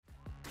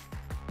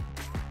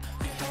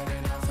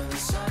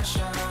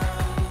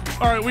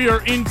All right, we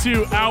are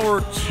into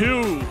hour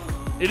 2.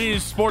 It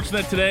is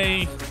Sportsnet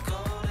today.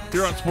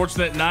 Here on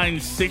Sportsnet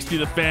 960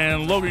 The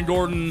Fan. Logan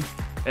Gordon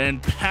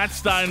and Pat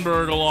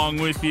Steinberg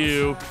along with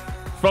you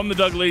from the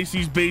Doug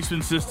Lacey's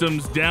Basement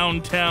Systems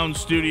downtown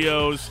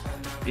studios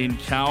in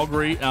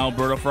Calgary,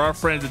 Alberta. For our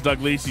friends at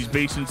Doug Lacey's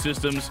Basement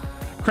Systems,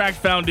 cracked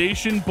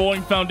foundation,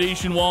 bowling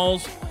foundation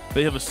walls,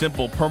 they have a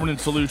simple, permanent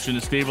solution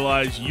to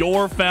stabilize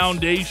your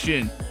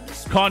foundation.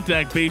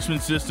 Contact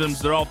Basement Systems.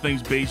 They're all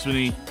things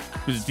basement-y.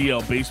 Visit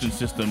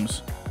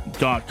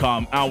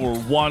dlbasementsystems.com. Hour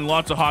 1.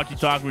 Lots of hockey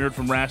talk. We heard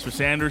from Rasmus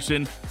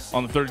Anderson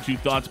on the 32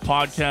 Thoughts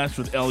podcast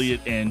with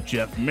Elliot and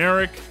Jeff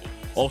Merrick.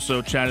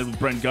 Also chatted with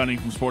Brent Gunning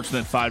from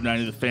Sportsnet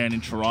 590 The Fan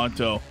in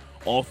Toronto.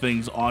 All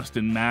things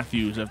Austin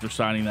Matthews after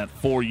signing that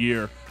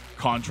 4-year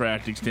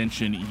contract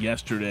extension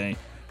yesterday.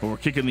 But we're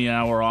kicking the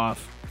hour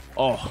off.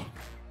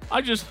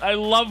 I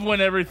love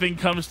when everything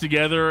comes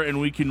together and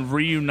we can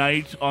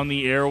reunite on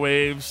the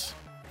airwaves.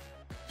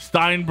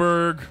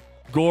 Steinberg,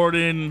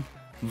 Gordon,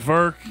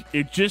 Virk.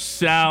 It just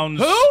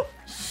sounds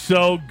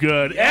so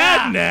good.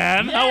 Yeah.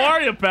 Adnan, how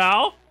are you,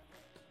 pal?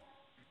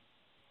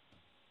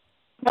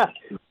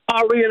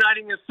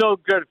 Reuniting is so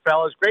good,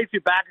 fellas. Great to be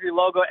back at the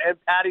logo and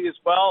Patty as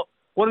well.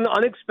 What an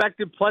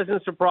unexpected,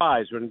 pleasant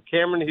surprise when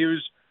Cameron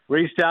Hughes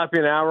reached out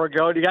to me an hour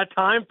ago. Do you got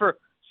time for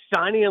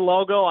Steiny and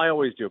logo? I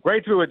always do.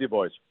 Great to be with you,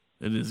 boys.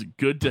 It is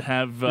good to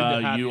have,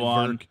 you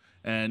on. Virk.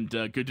 And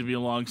good to be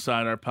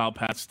alongside our pal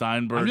Pat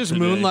Steinberg. I'm just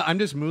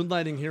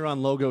moonlighting here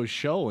on Logo's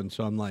show, and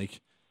so I'm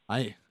like,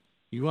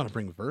 you want to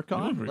bring Virk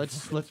on?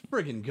 Let's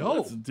friggin' go.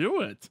 Let's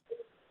do it.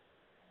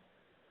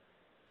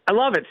 I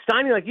love it.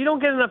 Steiny, you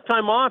don't get enough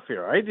time off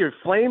here, right? Your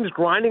Flames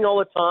grinding all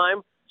the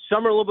time.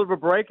 Summer, a little bit of a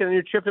break, and then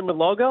you're chipping with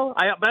logo.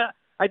 I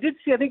did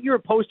see. I think you were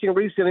posting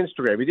recently on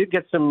Instagram. You did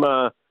get some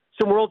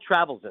world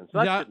travels in. So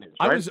that's good news,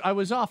 right? I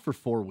was off for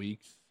 4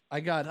 weeks. I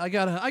got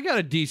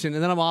a decent,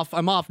 and then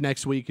I'm off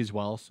next week as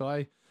well.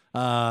 So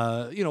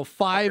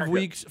 5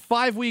 weeks,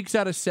 5 weeks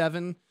out of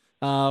 7,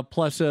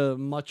 plus a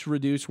much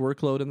reduced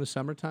workload in the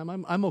summertime.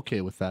 I'm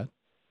okay with that.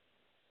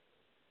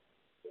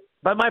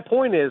 But my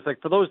point is,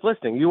 for those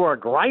listening, you are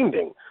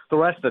grinding the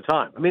rest of the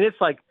time. I mean, it's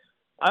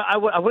I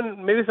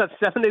wouldn't. Maybe it's not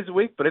 7 days a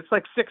week, but it's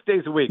 6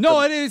 days a week.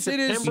 No, it is. It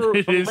is.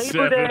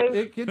 Labor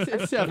Day.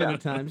 It's 7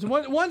 at times.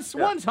 Once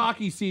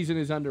hockey season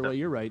is underway,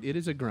 you're right. It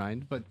is a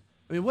grind, but.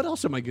 I mean, what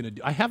else am I going to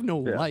do? I have no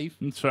life.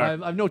 I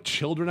have no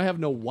children. I have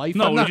no wife.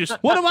 No,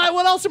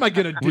 what else am I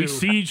going to do? We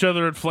see each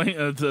other at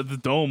the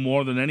Dome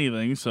more than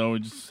anything, so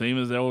it's same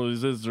as it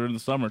always is during the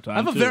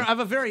summertime. I have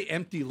a very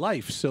empty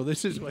life, so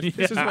this is what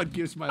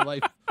gives my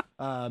life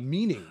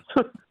meaning.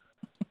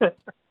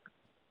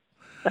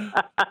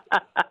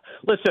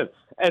 Listen,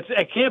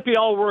 it can't be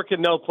all work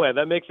and no play.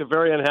 That makes a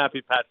very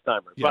unhappy Pat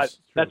Steinberg. Yes,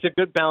 but that's a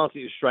good balance that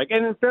you strike.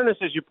 And in fairness,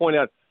 as you point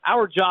out,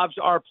 our jobs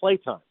are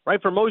playtime,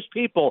 right? For most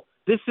people,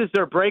 this is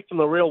their break from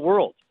the real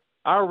world.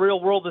 Our real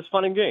world is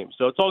fun and games,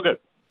 so it's all good.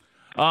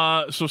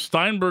 So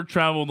Steinberg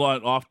traveled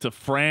off to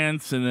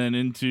France and then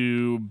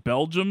into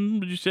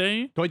Belgium, did you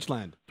say?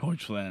 Deutschland.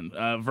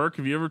 Virk,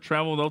 have you ever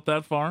traveled out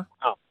that far?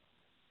 Oh.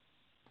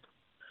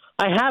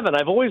 I haven't.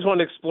 I've always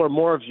wanted to explore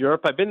more of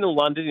Europe. I've been to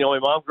London. My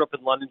mom grew up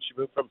in London. She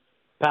moved from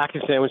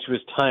Pakistan when she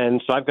was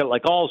 10, so I've got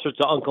all sorts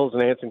of uncles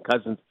and aunts and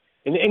cousins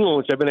in England,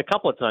 which I've been a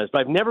couple of times. But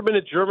I've never been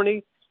to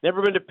Germany,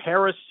 never been to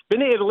Paris, been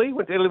to Italy.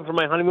 Went to Italy for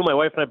my honeymoon. My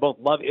wife and I both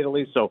love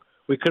Italy, so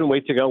we couldn't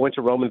wait to go. Went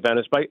to Rome and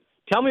Venice. But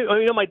tell me,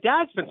 my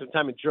dad spent some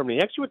time in Germany.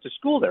 He actually went to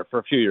school there for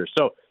a few years,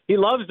 so he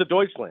loves the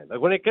Deutschland.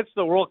 When it gets to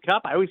the World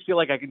Cup, I always feel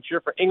like I can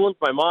cheer for England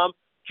for my mom,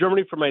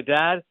 Germany for my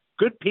dad.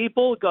 Good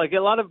people, a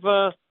lot of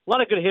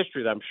good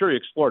history that I'm sure you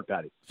explored,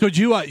 Patty. So did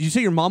you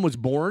say your mom was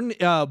born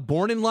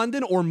in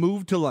London or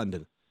moved to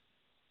London?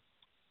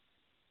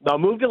 No,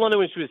 moved to London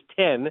when she was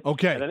 10.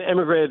 Okay. And then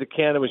emigrated to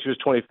Canada when she was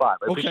 25.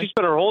 Right? Okay. But she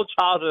spent her whole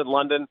childhood in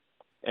London,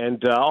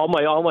 and all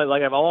my I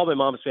have all my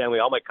mom's family,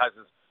 all my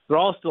cousins, they're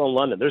all still in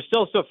London. They're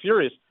still so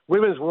furious.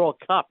 Women's World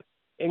Cup,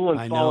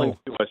 England falling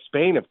to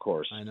Spain, of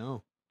course. I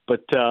know.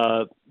 But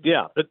the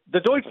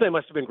Deutschland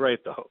must have been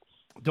great, though.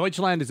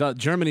 Deutschland is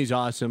Germany's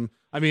awesome.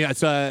 I mean,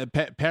 it's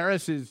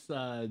Paris is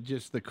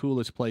just the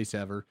coolest place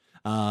ever,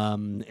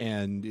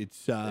 and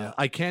it's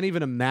I can't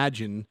even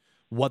imagine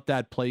what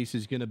that place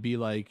is going to be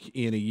like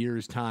in a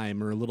year's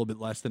time, or a little bit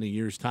less than a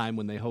year's time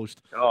when they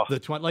host the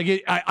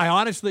 20. I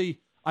honestly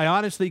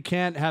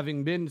can't,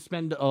 having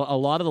spend a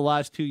lot of the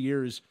last 2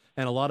 years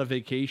and a lot of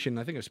vacation.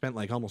 I think I've spent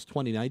almost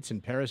 20 nights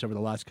in Paris over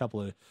the last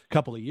couple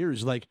of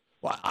years.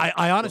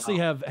 I honestly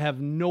have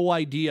no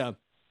idea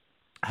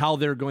how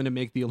they're going to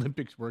make the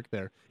Olympics work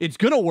there. It's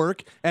going to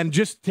work, and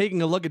just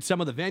taking a look at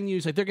some of the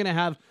venues, they're going to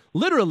have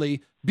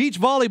literally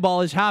beach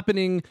volleyball is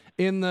happening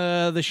in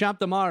the Champ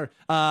de Mars,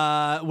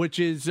 which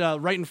is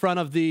right in front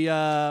of the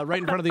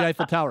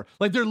Eiffel Tower.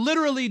 They're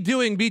literally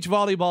doing beach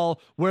volleyball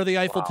where the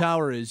Eiffel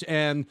Tower is,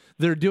 and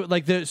they're doing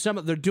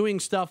they're doing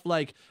stuff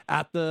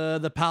at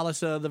the Palace,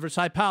 the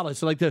Versailles Palace.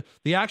 So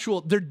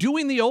they're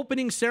doing the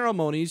opening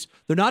ceremonies.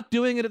 They're not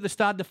doing it at the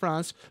Stade de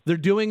France. They're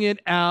doing it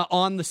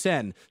on the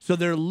Seine. So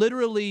they're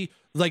literally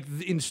Like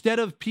instead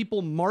of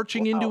people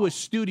marching into a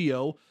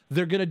studio,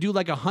 they're going to do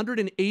like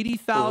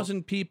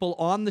 180,000 people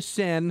on the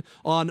Seine,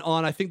 on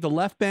I think the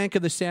left bank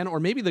of the Seine, or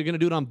maybe they're going to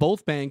do it on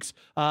both banks.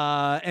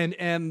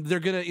 And they're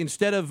going to,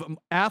 instead of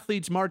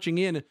athletes marching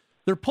in,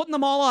 they're putting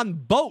them all on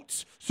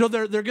boats. So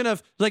they're going to,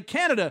 like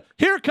Canada,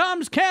 here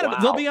comes Canada.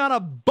 Wow. They'll be on a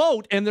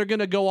boat, and they're going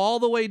to go all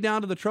the way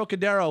down to the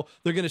Trocadero.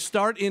 They're going to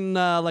start in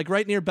like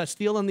right near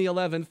Bastille on the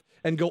 11th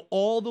and go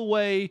all the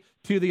way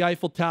to the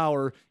Eiffel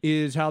Tower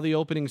is how the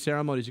opening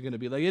ceremonies are going to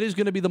be. Like, it is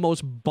going to be the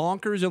most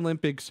bonkers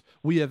Olympics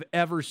we have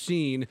ever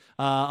seen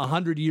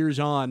 100 years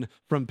on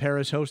from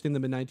Paris hosting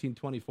them in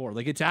 1924.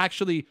 Like, it's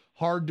actually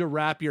hard to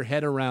wrap your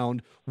head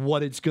around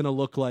what it's going to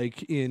look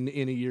like in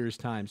a year's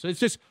time. So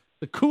it's just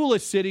the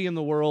coolest city in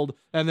the world,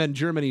 and then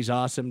Germany's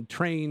awesome.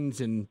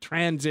 Trains and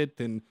transit,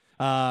 and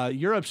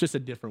Europe's just a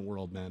different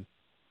world, man.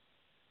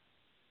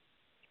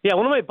 Yeah,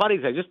 one of my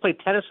buddies, I just played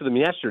tennis with him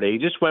yesterday. He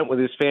just went with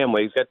his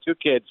family. He's got 2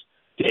 kids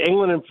to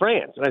England and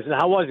France. And I said,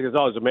 how was it? He goes,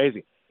 oh, it was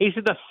amazing. He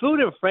said, the food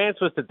in France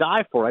was to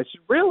die for. I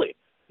said, really?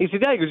 He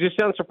said, yeah. He goes, you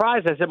sound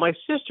surprised. I said, my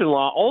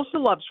sister-in-law also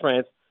loves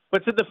France,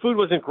 but said the food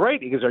wasn't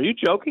great. He goes, are you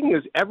joking? He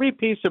goes, every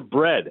piece of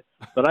bread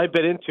that I've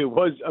been into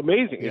was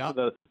amazing. Yeah. He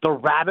said, the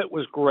rabbit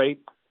was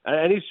great.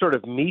 Any sort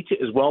of meat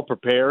is well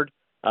prepared.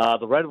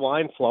 The red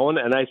wine flowing.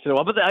 And I said,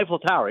 what about the Eiffel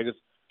Tower? He goes,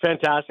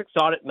 fantastic.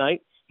 Saw it at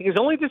night. He goes,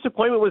 only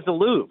disappointment was the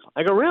Louvre.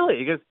 I go, really?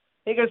 He goes,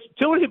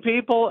 too many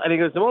people. And he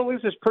goes, the Mona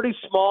Lisa is pretty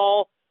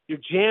small. You're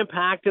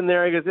jam-packed in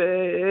there. He goes,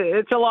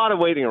 it's a lot of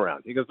waiting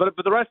around. He goes, but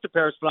the rest of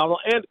Paris is phenomenal.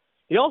 And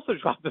he also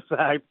dropped the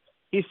fact,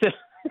 he said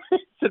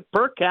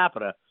per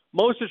capita,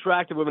 most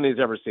attractive women he's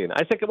ever seen. I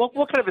said, well,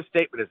 what kind of a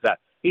statement is that?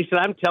 He said,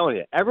 I'm telling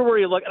you, everywhere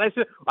you look. And I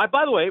said,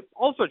 by the way,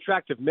 also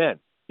attractive men.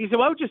 He said,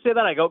 why would you say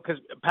that? I go, because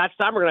Pat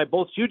Steimer and I are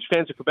both huge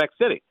fans of Quebec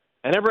City.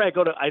 And every time I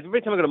go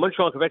to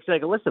Montreal and Quebec City, I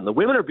go, listen, the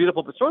women are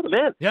beautiful, but so are the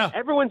men. Yeah.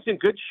 Everyone's in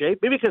good shape.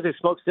 Maybe because they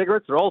smoke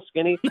cigarettes, they're all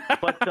skinny.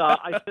 But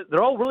I said,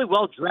 they're all really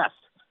well dressed.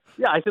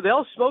 Yeah, I said, they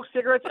all smoke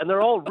cigarettes, and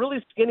they're all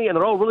really skinny, and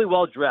they're all really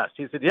well dressed.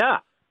 He said, yeah.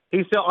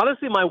 He said,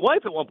 honestly, my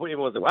wife at one point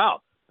even was like,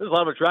 wow, there's a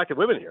lot of attractive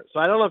women here. So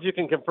I don't know if you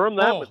can confirm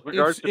that with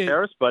regards to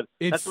Paris, but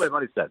that's what my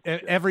buddy said.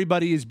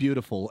 Everybody is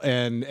beautiful,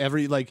 and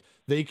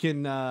they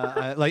can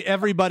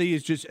everybody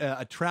is just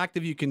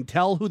attractive. You can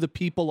tell who the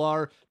people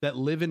are that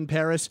live in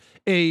Paris,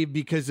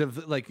 because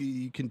of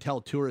you can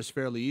tell tourists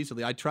fairly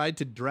easily. I tried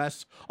to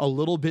dress a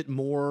little bit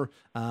more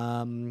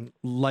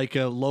like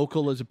a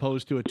local as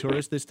opposed to a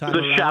tourist this time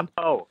around.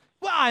 Chapeau.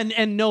 Well,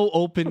 and no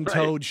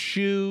open-toed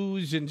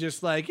shoes, and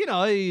just shorts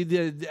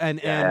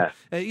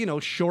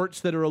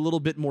that are a little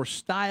bit more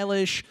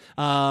stylish.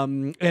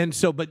 And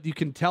so, but you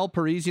can tell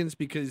Parisians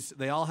because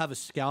they all have a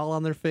scowl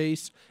on their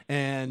face,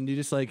 and you're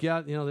just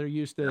they're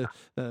used to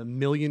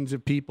millions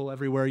of people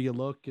everywhere you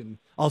look. And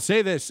I'll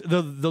say this: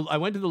 I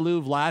went to the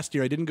Louvre last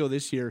year. I didn't go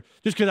this year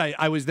just because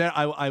I was there.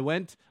 I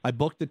went. I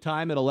booked the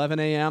time at 11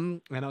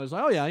 a.m. and I was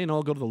like, oh yeah,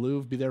 I'll go to the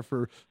Louvre, be there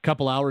for a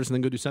couple hours, and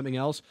then go do something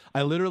else.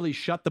 I literally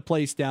shut the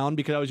place down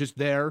because I was just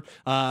there,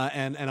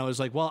 and I was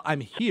like, well, I'm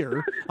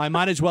here. I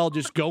might as well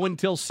just go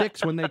until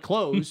 6 when they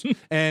close.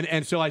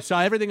 And so I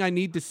saw everything I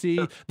need to see.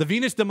 The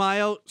Venus de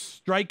Mayo,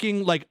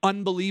 striking,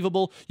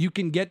 unbelievable. You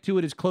can get to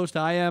it as close to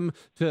I am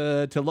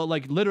to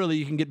literally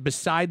you can get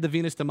beside the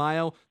Venus de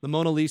Mayo. The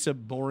Mona Lisa,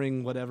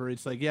 boring, whatever.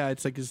 It's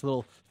it's like this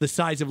little, the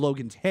size of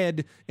Logan's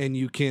head, and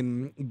you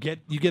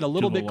get a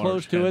little bit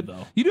close to it.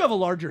 Though. You do have a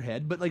larger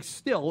head, but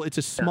still, it's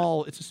a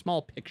small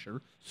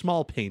picture,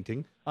 small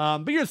painting.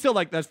 But you're still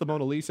that's the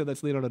Mona Lisa,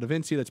 that's Leonardo da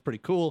Vinci, that's pretty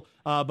cool.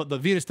 But the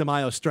Venus de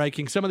Mayo,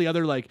 striking. Some of the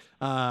other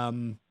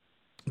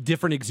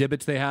different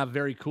exhibits they have,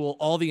 very cool.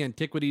 All the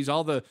antiquities,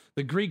 all the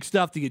Greek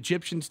stuff, the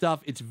Egyptian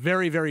stuff, it's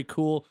very, very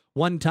cool.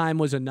 One time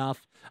was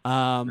enough.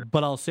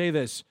 But I'll say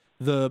this.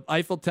 The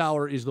Eiffel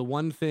Tower is the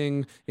one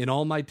thing in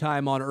all my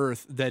time on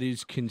Earth that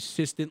is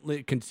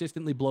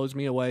consistently blows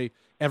me away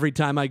every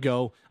time I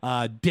go.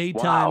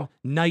 Daytime,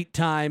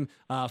 nighttime,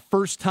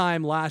 first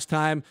time, last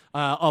time.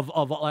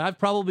 I've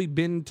probably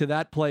been to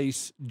that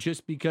place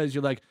just because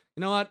you're like,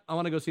 you know what? I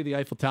want to go see the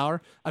Eiffel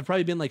Tower. I've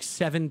probably been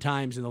 7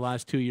 times in the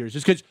last 2 years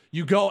just because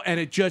you go and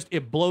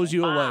it blows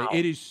you away.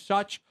 It is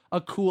such a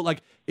cool,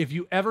 if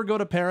you ever go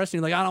to Paris and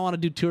you're like, I don't want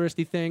to do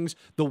touristy things,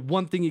 the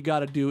one thing you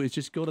got to do is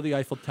just go to the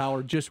Eiffel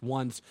Tower just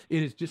once.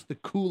 It is just the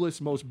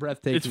coolest, most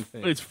breathtaking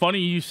thing. It's funny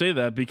you say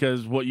that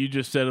because what you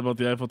just said about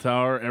the Eiffel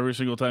Tower, every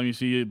single time you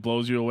see it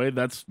blows you away.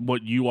 That's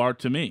what you are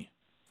to me.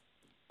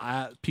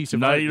 Piece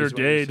of night or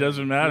day, it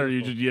doesn't matter.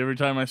 Every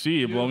time I see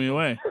you, blow me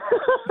away.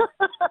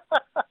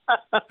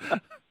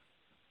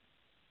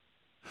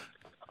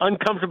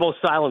 Uncomfortable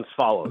silence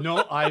follows.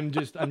 No, I'm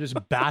just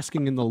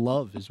basking in the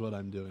love is what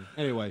I'm doing.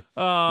 Anyway,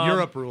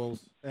 Europe rules.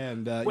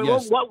 And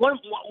yes.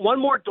 One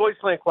more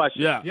Deutschland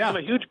question. Yeah. I'm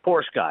a huge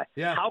Porsche guy.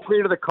 Yeah. How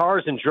great are the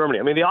cars in Germany?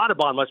 I mean, the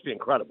Autobahn must be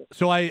incredible.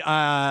 So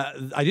I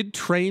did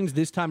trains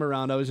this time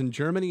around. I was in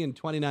Germany in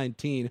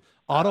 2019.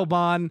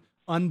 Autobahn,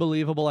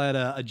 unbelievable. I had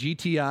a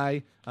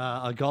GTI,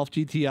 a Golf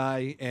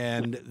GTI,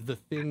 and the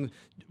thing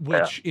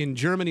which in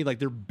Germany, like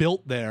they're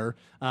built there,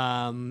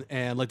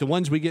 and like the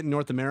ones we get in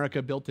North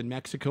America, built in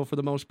Mexico for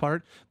the most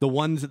part. The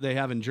ones that they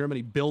have in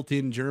Germany, built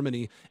in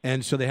Germany,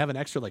 and so they have an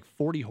extra like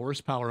 40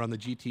 horsepower on the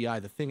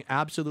GTI. The thing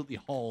absolutely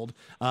hauled,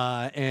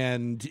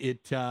 and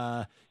it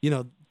to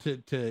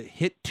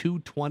hit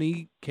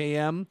 220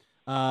 km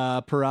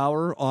per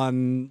hour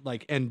on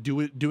like and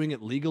doing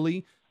it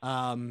legally.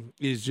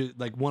 Is just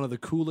like one of the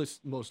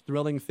coolest, most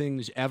thrilling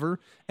things ever.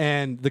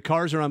 And the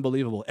cars are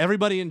unbelievable.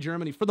 Everybody in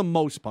Germany, for the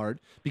most part,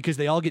 because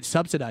they all get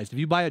subsidized. If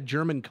you buy a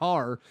German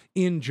car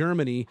in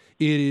Germany,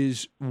 it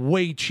is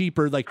way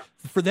cheaper. Like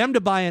for them to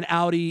buy an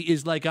Audi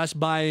is like us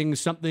buying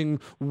something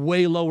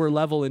way lower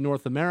level in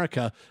North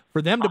America.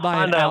 For them to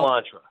buy an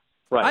Audi.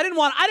 Right. I didn't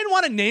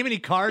want to name any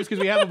cars because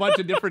we have a bunch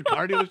of different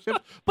car dealerships.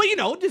 But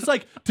just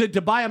like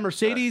to buy a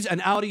Mercedes,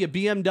 an Audi, a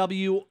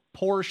BMW,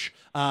 Porsche,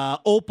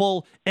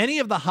 Opel, any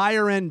of the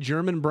higher end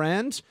German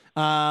brands,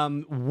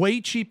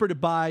 way cheaper to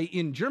buy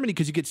in Germany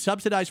because you get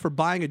subsidized for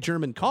buying a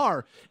German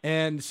car.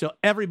 And so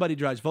everybody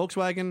drives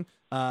Volkswagen,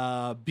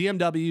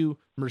 BMW,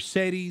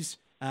 Mercedes,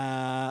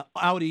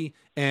 Audi,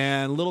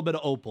 and a little bit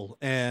of Opel,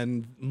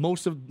 and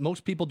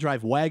most people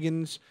drive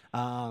wagons.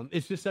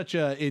 It's just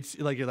it's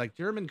like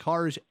German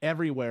cars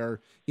everywhere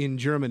in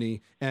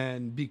Germany,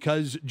 and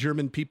because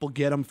German people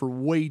get them for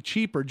way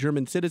cheaper,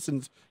 German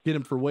citizens get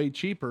them for way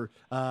cheaper.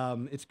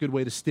 It's a good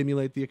way to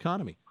stimulate the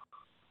economy.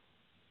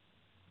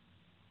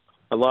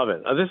 I love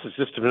it. This has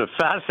just been a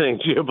fascinating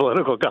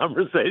geopolitical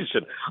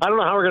conversation. I don't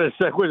know how we're going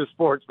to segue to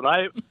sports, but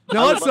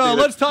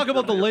let's talk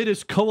about the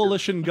latest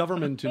coalition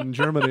government in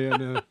Germany.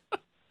 And,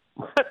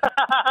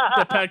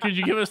 Pat, could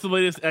you give us the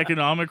latest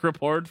economic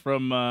report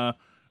from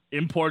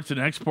imports and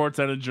exports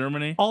out of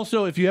Germany?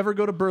 Also, if you ever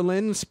go to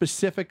Berlin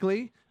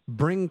specifically,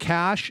 bring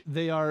cash.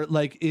 They are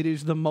like, it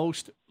is the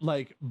most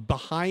like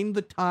behind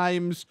the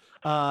times.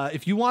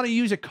 If you want to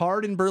use a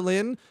card in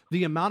Berlin,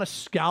 the amount of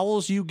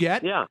scowls you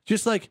get,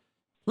 just like,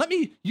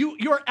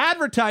 you're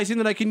advertising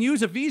that I can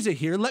use a Visa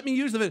here. Let me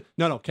use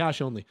no, cash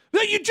only.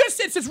 No, you just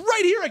said it's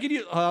right here. I can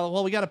use.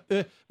 Well,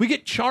 we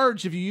get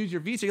charged if you use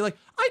your Visa. You're like,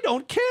 I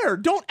don't care.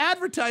 Don't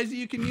advertise that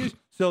you can use.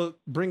 So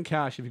bring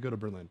cash if you go to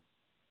Berlin.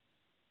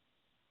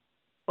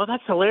 Well,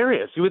 that's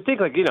hilarious. You would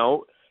think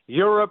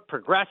Europe,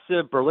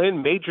 progressive,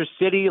 Berlin, major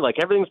city, like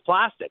everything's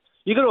plastic.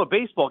 You go to a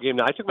baseball game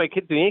now. I took my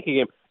kid to the Yankee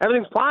game.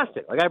 Everything's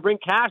plastic. Like I bring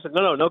cash. Like,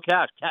 no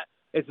cash.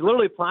 It's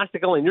literally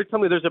plastic only. And you're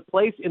telling me there's a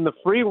place in the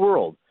free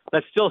world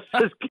that still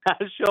says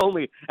cash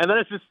only, and then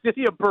it's the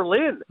city of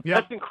Berlin. Yep.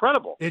 That's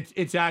incredible.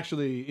 It's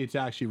actually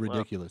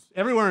ridiculous.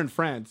 Wow. Everywhere in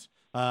France,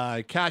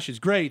 cash is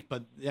great,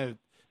 but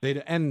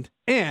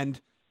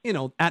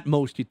at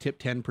most you tip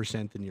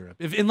 10% in Europe,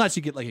 unless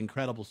you get like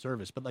incredible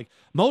service. But like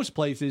most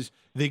places,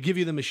 they give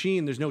you the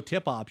machine. There's no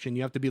tip option.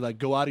 You have to be like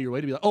go out of your way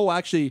to be like, oh,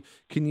 actually,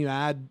 can you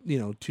add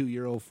 €2,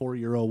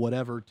 €4,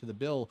 whatever to the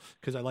bill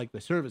because I like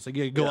the service. Like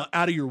you go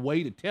out of your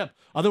way to tip.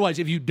 Otherwise,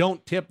 if you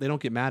don't tip, they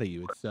don't get mad at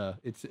you.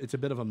 It's a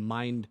bit of a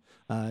mind.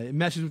 It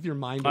messes with your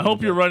mind. I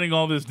hope you're writing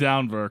all this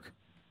down, Virk.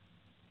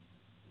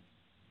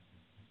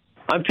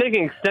 I'm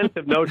taking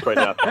extensive notes right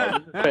now.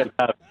 This is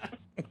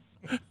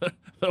fantastic.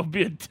 There'll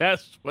be a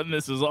test when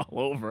this is all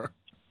over.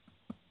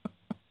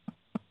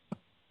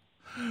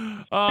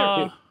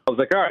 I was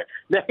like, all right,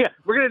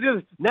 we're going to do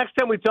this next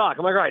time we talk.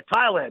 I'm like, all right,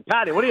 Thailand.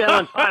 Patty, what do you have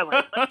on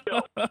Thailand?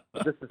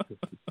 Let's go.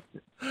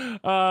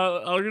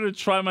 I'm going to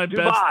try my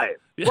Dubai.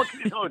 best. What can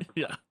you do?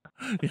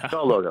 Yeah.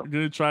 Logo. I'm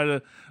going to try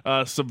to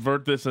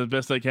subvert this as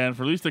best I can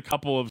for at least a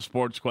couple of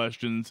sports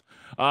questions.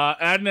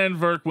 Adnan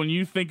Virk, when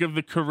you think of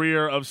the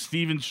career of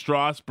Steven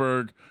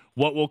Strasburg,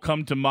 what will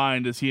come to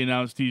mind as he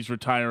announced he's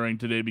retiring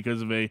today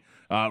because of a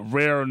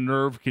rare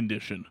nerve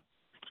condition?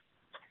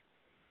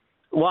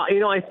 Well,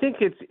 I think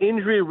it's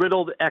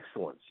injury-riddled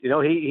excellence.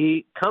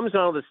 He comes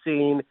onto the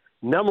scene,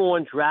 number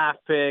one draft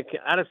pick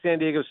out of San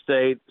Diego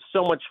State,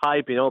 so much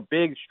hype,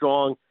 big,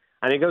 strong,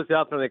 and he goes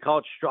out there and they call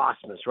it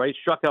Strasmus, right?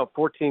 Struck out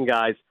 14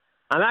 guys.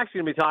 I'm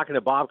actually going to be talking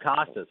to Bob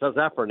Costas. How's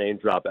that for a name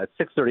drop? At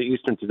 6:30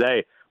 Eastern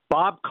today.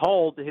 Bob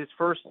called his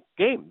first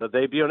game, the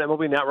debut on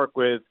MLB Network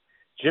with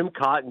Jim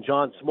Cott and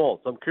John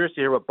Smoltz. I'm curious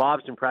to hear what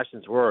Bob's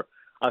impressions were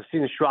of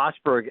seeing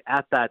Strasburg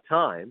at that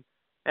time.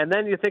 And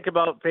then you think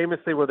about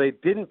famously where they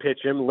didn't pitch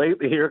him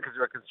lately here because they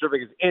were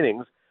conserving his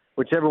innings,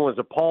 which everyone was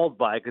appalled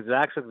by because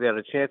actually they had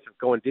a chance of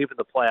going deep in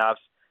the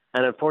playoffs,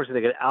 and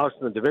unfortunately they get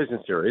ousted in the division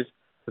series.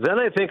 Then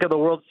I think of the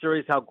World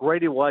Series, how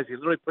great he was. He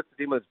literally puts the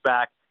team on his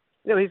back.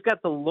 He's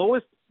got the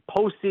lowest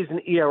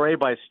postseason ERA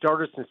by a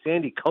starter since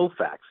Sandy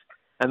Koufax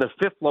and the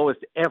fifth lowest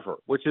ever,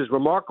 which is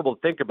remarkable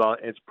to think about,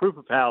 and it's proof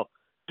of how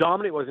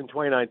dominant was in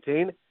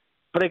 2019.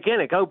 But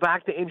again, it goes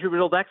back to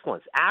injury-riddled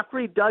excellence. After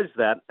he does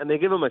that, and they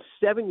give him a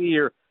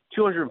 7-year,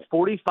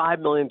 $245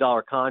 million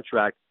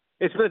contract,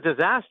 it's been a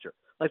disaster.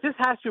 Like, this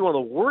has to be one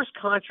of the worst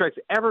contracts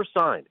ever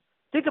signed.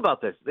 Think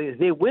about this.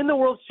 They win the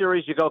World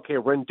Series, you go, okay,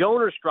 Rendon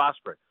or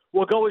Strasburg.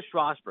 We'll go with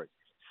Strasburg.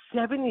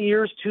 7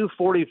 years,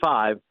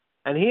 $245,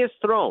 and he has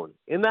thrown,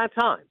 in that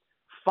time,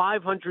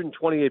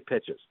 528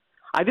 pitches.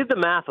 I did the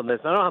math on this.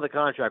 I don't know how the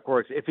contract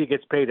works, if he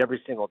gets paid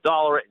every single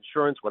dollar,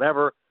 insurance,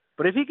 whatever.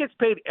 But if he gets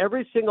paid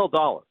every single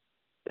dollar,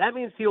 that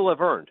means he will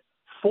have earned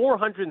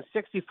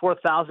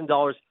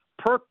 $464,000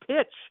 per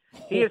pitch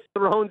he has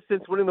thrown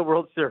since winning the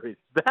World Series.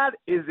 That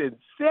is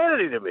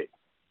insanity to me.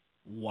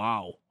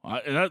 Wow.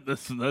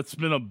 That's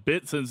been a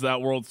bit since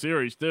that World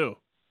Series, too.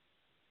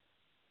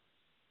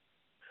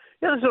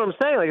 Yeah, that's what I'm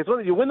saying. Like, it's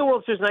when you win the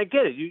World Series, and I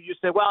get it. You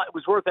say, well, it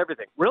was worth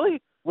everything.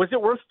 Really? Was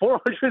it worth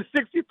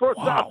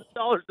 $464,000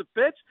 a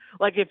pitch?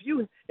 Like, if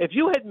you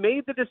had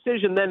made the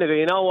decision then to go,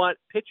 you know what,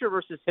 pitcher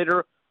versus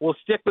hitter, we'll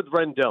stick with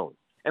Rendon.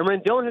 And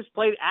Rendon has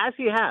played as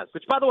he has,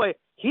 which, by the way,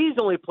 he's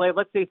only played,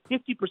 let's say,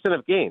 50%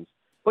 of games.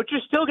 But you're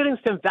still getting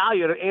some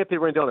value to Anthony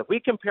Rendon. If we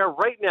compare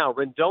right now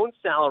Rendon's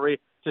salary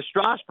to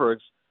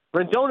Strasburg's,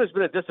 Rendon has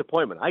been a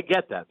disappointment. I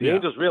get that. The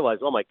Angels realize,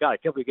 oh, my God, I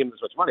can't believe we gave him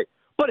this much money.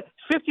 But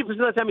 50% of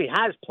the time he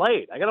has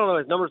played. I don't know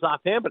his numbers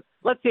offhand, but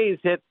let's say he's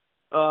hit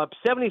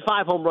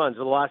 75 home runs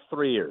in the last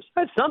 3 years.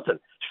 That's something.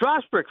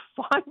 Strasburg,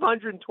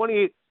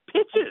 528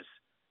 pitches.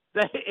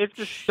 It's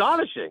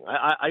astonishing.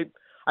 I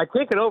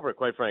can't get over it,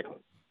 quite frankly.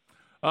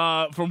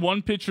 From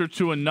one pitcher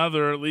to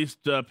another, at least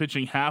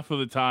pitching half of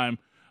the time,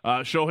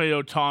 Shohei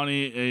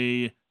Ohtani,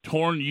 a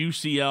torn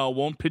UCL,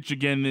 won't pitch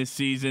again this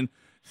season.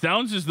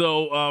 Sounds as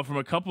though, from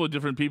a couple of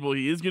different people,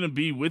 he is going to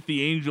be with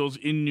the Angels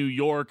in New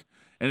York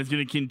and is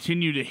going to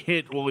continue to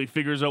hit while he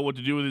figures out what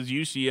to do with his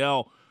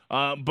UCL.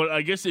 But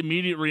I guess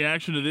immediate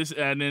reaction to this,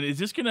 Adnan, is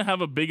this going to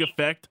have a big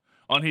effect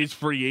on his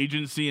free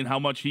agency and how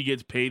much he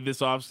gets paid this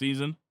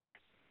offseason?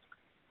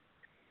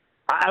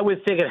 I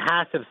would think it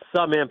has to have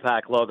some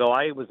impact, Logo.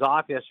 I was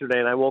off yesterday,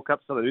 and I woke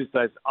up to the news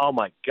and I said, oh,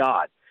 my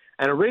God.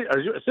 And as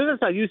soon as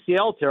I saw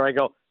UCL tear, I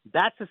go,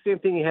 that's the same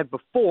thing he had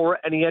before,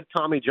 and he had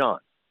Tommy John.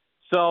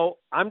 So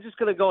I'm just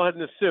going to go ahead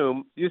and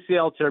assume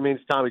UCL tear means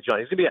Tommy John.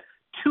 He's going to be a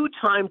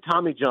two-time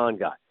Tommy John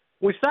guy,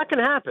 which that can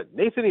happen.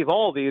 Nathan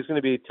Eovaldi is going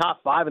to be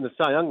top 5 in the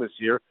Cy Young this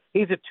year.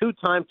 He's a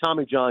two-time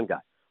Tommy John guy.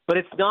 But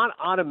it's not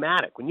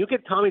automatic. When you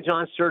get Tommy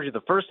John surgery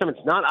the first time,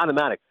 it's not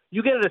automatic.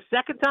 You get it a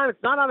second time,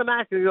 it's not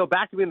automatic. You go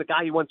back to being the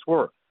guy you once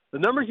were. The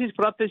numbers he's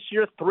put up this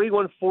year,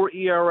 3.14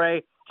 ERA,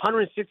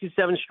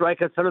 167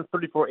 strikeouts,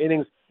 134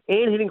 innings,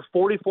 and hitting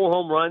 44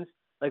 home runs.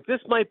 Like,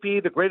 this might be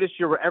the greatest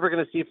year we're ever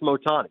going to see from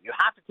Ohtani. You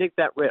have to take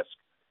that risk.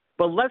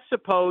 But let's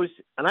suppose,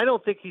 and I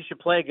don't think he should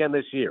play again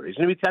this year. He's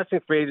going to be testing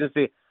free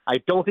agency. I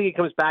don't think he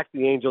comes back to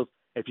the Angels.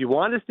 If you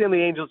wanted to stay in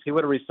the Angels, he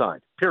would have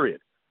resigned,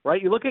 period. Right?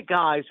 You look at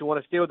guys who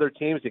want to stay with their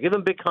teams. They give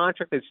them a big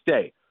contract, they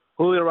stay.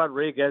 Julio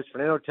Rodriguez,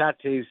 Fernando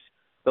Tatis,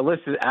 the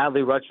list is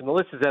Adley Rutschman. The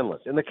list is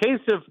endless. In the case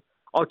of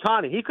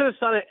Ohtani, he could have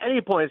signed at any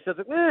point and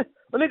said,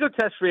 let me go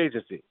test free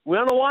agency. We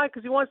don't know why,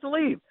 because he wants to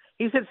leave.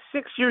 He's had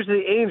 6 years of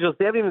the Angels.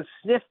 They haven't even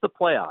sniffed the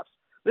playoffs.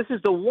 This is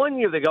the 1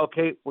 year they go,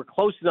 okay, we're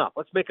close enough.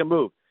 Let's make a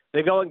move.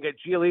 They go and get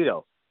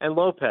Giolito and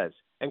Lopez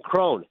and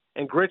Crone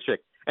and Grichuk,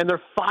 and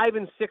they're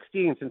 5-16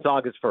 since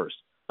August 1st.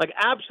 Like,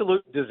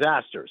 absolute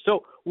disaster.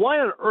 So why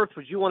on earth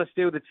would you want to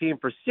stay with the team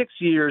for 6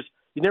 years?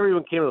 You never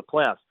even came to the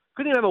playoffs.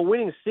 Couldn't even have a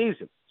winning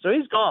season. So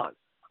he's gone.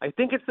 I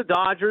think it's the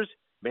Dodgers.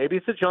 Maybe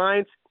it's the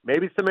Giants.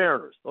 Maybe it's the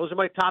Mariners. Those are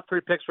my top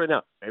 3 picks right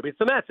now. Maybe it's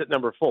the Mets at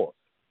number 4.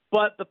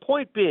 But the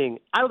point being,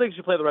 I don't think he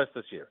should play the rest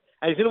of this year.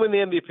 And he's going to win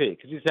the MVP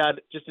because he's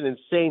had just an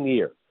insane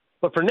year.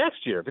 But for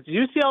next year, if it's a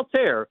UCL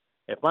tear,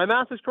 if my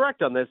math is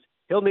correct on this,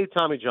 he'll need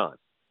Tommy John.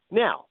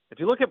 Now, if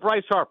you look at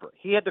Bryce Harper,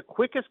 he had the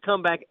quickest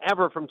comeback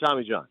ever from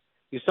Tommy John.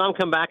 You saw him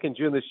come back in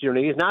June this year,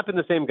 and he's not been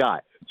the same guy.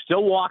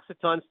 Still walks a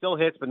ton, still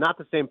hits, but not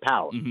the same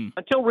power.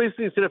 Until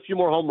recently, he's hit a few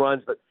more home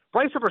runs, but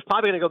Bryce Harper's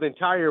probably going to go the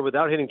entire year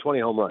without hitting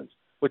 20 home runs,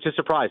 which is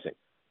surprising.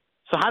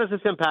 So how does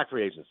this impact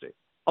free agency?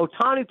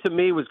 Ohtani, to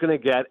me, was going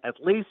to get at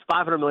least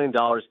 $500 million,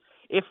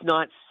 if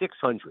not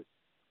 $600.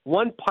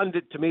 One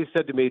pundit to me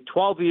said to me,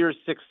 12 years,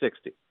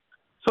 $660.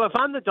 So if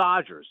I'm the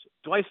Dodgers,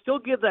 do I still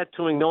give that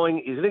to him knowing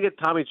he's going to get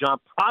Tommy John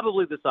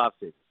probably this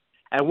offseason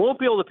and won't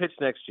be able to pitch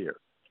next year?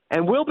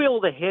 And will be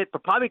able to hit,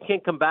 but probably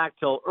can't come back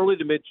till early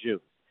to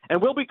mid-June.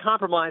 And will be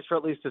compromised for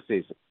at least a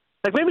season.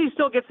 Like, maybe he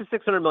still gets the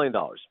 $600 million.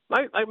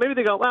 Right? Like, maybe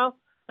they go, well,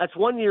 that's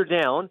 1 year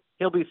down.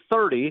 He'll be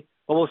 30,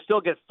 but we'll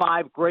still get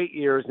 5 great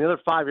years. And the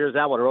other 5 years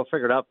out, we'll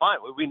figure it out. Fine,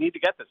 we need to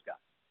get this guy.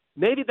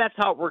 Maybe that's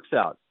how it works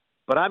out.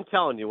 But I'm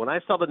telling you, when I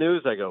saw the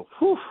news, I go,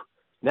 whew,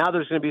 now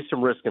there's going to be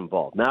some risk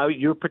involved. Now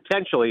you're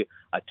potentially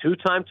a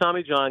 2-time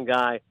Tommy John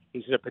guy.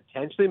 He's going to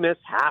potentially miss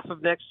half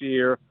of next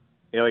year.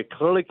 You know, he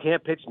clearly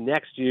can't pitch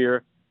next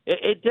year.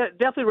 It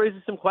definitely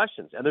raises some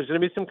questions, and there's going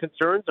to be some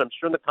concerns, I'm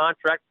sure, in the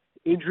contract,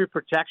 injury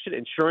protection,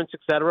 insurance, et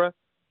cetera.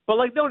 But,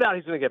 like, no doubt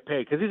he's going to get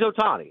paid because he's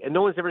Ohtani, and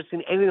no one's ever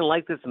seen anything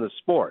like this in the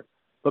sport.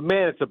 But,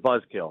 man, it's a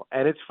buzzkill,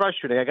 and it's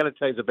frustrating. I got to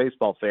tell you, as a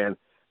baseball fan,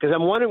 because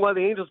I'm wondering why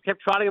the Angels kept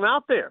trotting him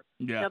out there.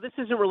 Yeah. Now, this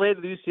isn't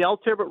related to the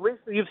UCL tear, but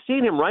recently you've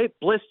seen him, right?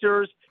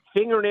 Blisters,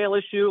 fingernail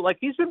issue. Like,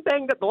 he's been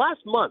banged up the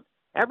last month.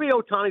 Every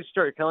Ohtani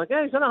story, kind of like,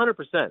 hey, he's not 100%.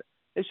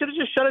 They should have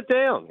just shut it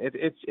down.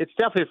 It's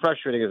definitely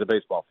frustrating as a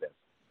baseball fan.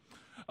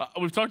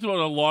 We've talked about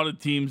a lot of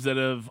teams that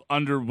have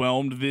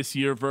underwhelmed this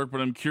year, Virk, but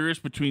I'm curious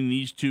between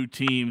these two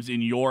teams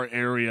in your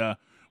area,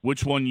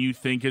 which one you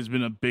think has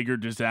been a bigger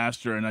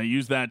disaster. And I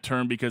use that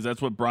term because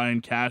that's what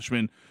Brian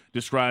Cashman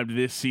described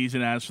this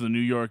season as for the New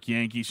York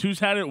Yankees. Who's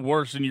had it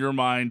worse in your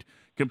mind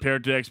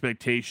compared to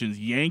expectations,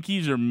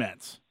 Yankees or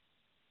Mets?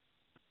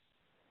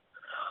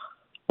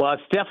 Well,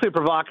 it's definitely a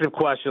provocative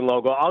question,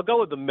 Logo. I'll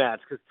go with the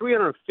Mets because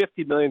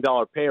 $350 million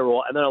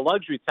payroll and then a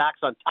luxury tax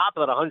on top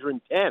of that,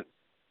 $110.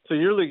 So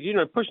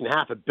you're pushing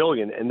 $500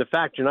 million, and the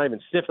fact you're not even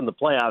sniffing the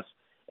playoffs,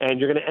 and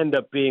you're going to end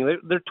up being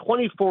they're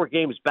 24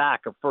 games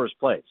back of first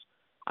place.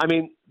 I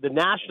mean, the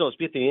Nationals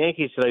beat the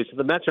Yankees today, so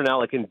the Mets are now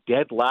like in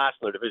dead last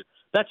in their division.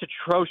 That's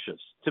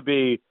atrocious to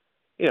be,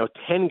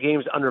 10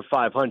 games under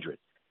 500.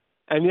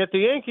 And yet the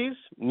Yankees,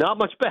 not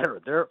much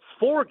better. They're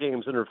 4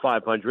 games under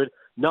 500,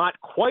 not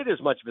quite as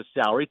much of a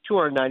salary,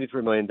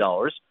 $293 million.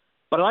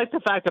 But I like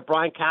the fact that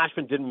Brian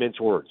Cashman didn't mince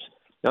words.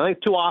 Now, I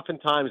think too often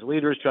times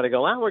leaders try to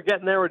go, we're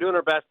getting there, we're doing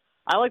our best.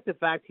 I like the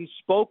fact he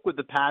spoke with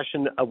the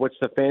passion of which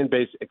the fan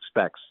base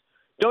expects.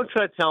 Don't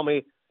try to tell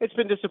me it's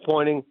been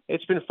disappointing,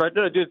 it's been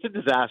frustrating. No, dude, it's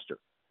a disaster.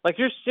 Like,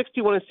 you're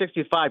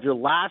 61-65, you're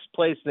last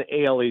place in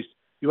the AL East.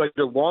 You had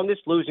your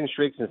longest losing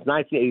streak since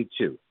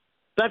 1982.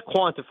 That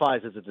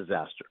quantifies as a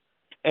disaster.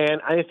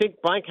 And I think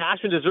Brian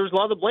Cashman deserves a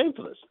lot of the blame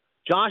for this.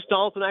 Josh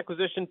Donaldson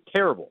acquisition,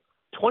 terrible.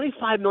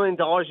 $25 million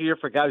a year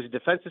for a guy who's a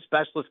defensive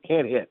specialist,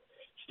 can't hit.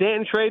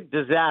 Stanton trade,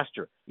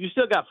 disaster. You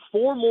still got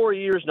 4 more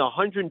years and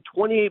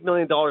 $128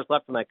 million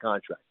left in that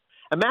contract.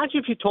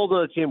 Imagine if you told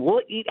another team,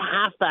 we'll eat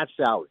half that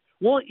salary.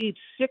 We'll eat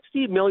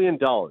 $60 million.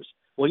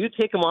 Will you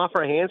take them off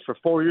our hands for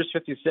 4 years,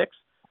 56?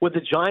 Would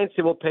the Giants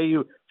say we'll pay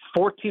you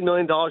 $14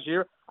 million a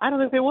year? I don't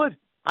think they would.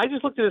 I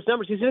just looked at his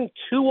numbers. He's hitting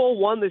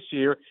 201 this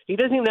year. He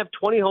doesn't even have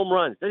 20 home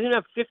runs. Doesn't even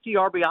have 50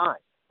 RBI.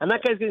 And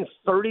that guy's getting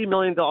 $30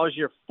 million a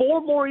year.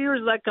 4 more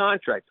years of that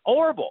contract.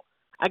 Horrible.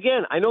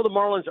 Again, I know the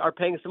Marlins are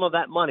paying some of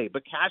that money,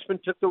 but Cashman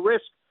took the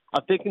risk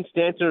of thinking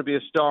Stanton would be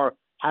a star.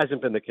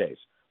 Hasn't been the case.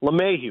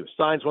 LeMahieu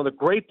signs one of the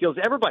great deals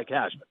ever by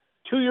Cashman.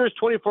 2 years,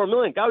 $24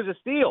 million. Guy was a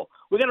steal.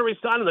 We got to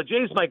re-sign him. The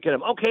Jays might get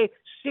him. Okay,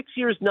 6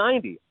 years,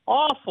 $90.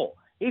 Awful.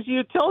 He's a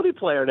utility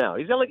player now.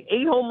 He's got like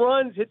 8 home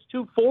runs, hits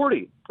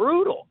 240.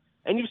 Brutal.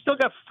 And you've still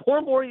got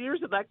 4 more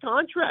years of that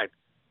contract.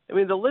 I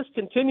mean, the list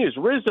continues.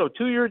 Rizzo,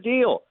 2-year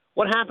deal.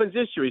 What happens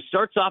this year? He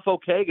starts off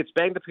okay, gets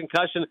banged up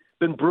concussion,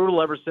 been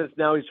brutal ever since.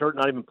 Now he's hurt,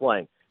 not even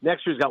playing.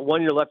 Next year he's got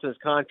 1 year left in his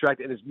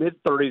contract, in his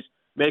mid-30s,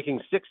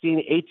 making $16,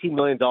 $18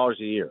 million a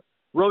year.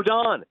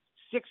 Rodon,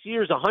 6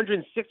 years,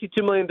 $162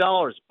 million.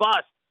 Bust.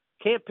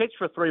 Can't pitch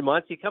for 3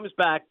 months. He comes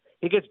back.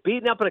 He gets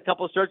beaten up in a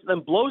couple of starts, then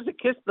blows a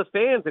kiss to the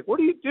fans. Like, what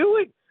are you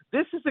doing?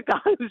 This is the guy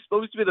who's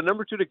supposed to be the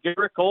number 2 to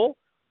Garrett Cole.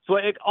 So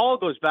it all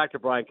goes back to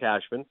Brian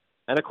Cashman.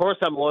 And, of course,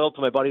 I'm loyal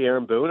to my buddy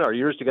Aaron Boone, our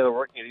years together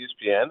working at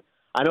ESPN.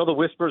 I know the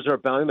whispers are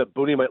abounding that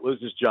Booney might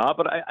lose his job,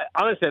 but I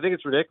honestly, I think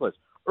it's ridiculous.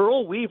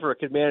 Earl Weaver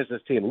could manage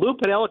this team. Lou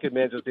Piniella could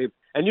manage this team,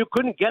 and you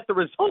couldn't get the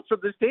results from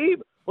this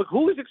team. Look,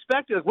 who was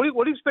expecting? Like,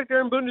 what do you expect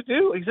Aaron Boone to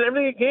do? He said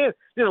everything he can.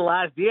 He did a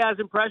last Diaz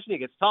impression. He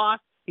gets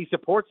tossed. He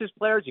supports his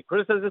players. He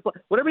criticizes his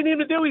players. Whatever he needs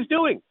to do, he's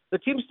doing. The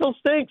team still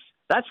stinks.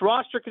 That's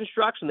roster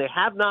construction. They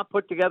have not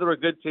put together a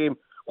good team.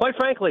 Quite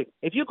frankly,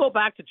 if you go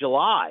back to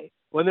July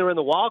when they were in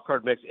the wild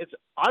card mix, it's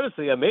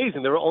honestly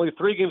amazing. There were only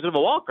 3 games in a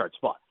wild card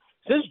spot.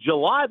 Since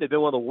July, they've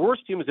been one of the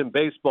worst teams in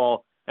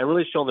baseball and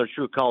really shown their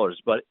true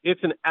colors. But it's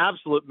an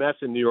absolute mess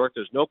in New York.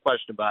 There's no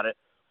question about it.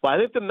 But I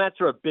think the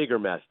Mets are a bigger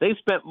mess. They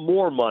spent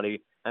more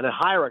money and had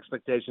higher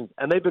expectations,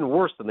 and they've been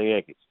worse than the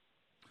Yankees.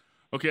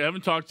 Okay, I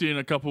haven't talked to you in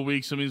a couple of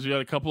weeks. That means we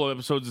got a couple of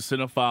episodes of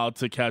Cinephile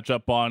to catch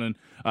up on.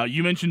 And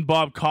you mentioned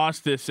Bob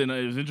Costas, and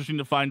it was interesting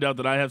to find out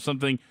that I have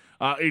something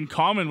in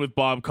common with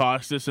Bob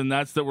Costas, and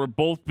that's that we're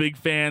both big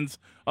fans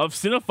of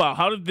Cinephile.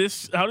 How did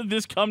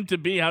this come to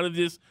be? How did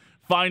this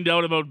find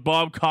out about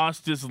Bob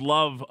Costas'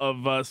 love of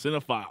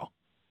Cinephile?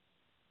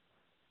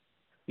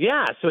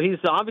 Yeah, so he's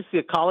obviously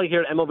a colleague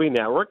here at MLB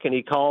Network, and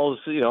he calls,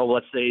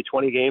 let's say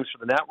 20 games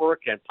for the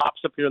network and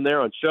pops up here and there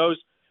on shows.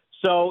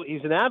 So he's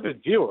an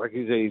avid viewer.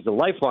 He's a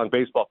lifelong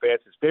baseball fan.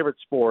 It's his favorite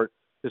sport,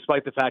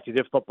 despite the fact he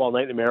did Football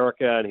Night in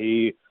America, and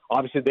he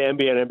obviously did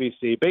the NBA and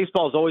NBC.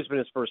 Baseball has always been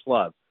his first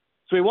love.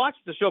 So he watches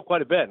the show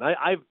quite a bit. And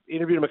I've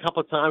interviewed him a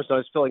couple of times, so I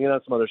was filling in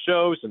on some other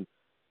shows, and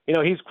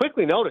he's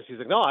quickly noticed. He's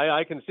like, no,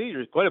 I can see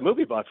you're quite a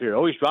movie buff here,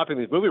 always dropping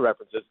these movie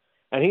references.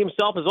 And he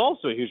himself is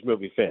also a huge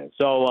movie fan.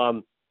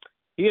 So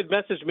he had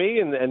messaged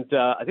me, and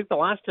I think the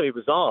last time he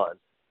was on,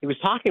 he was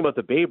talking about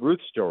the Babe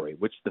Ruth story,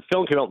 which the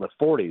film came out in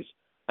the 40s.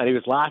 And he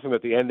was laughing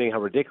at the ending, how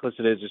ridiculous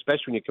it is,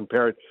 especially when you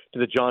compare it to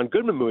the John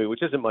Goodman movie,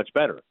 which isn't much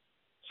better.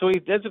 So he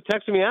ends up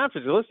texting me after.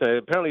 He said, listen,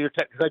 apparently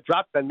because I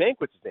dropped Ben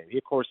Mankwitz's name. He,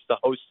 of course, is the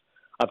host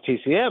of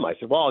TCM. I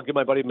said, well, I'll give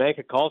my buddy Mank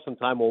a call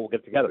sometime. We'll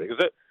get together. He goes,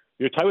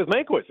 you're tight with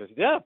Mankiewicz? I said,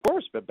 yeah, of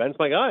course, but Ben's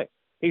my guy.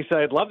 He said,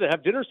 I'd love to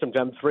have dinner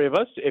sometime, the 3 of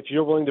us. If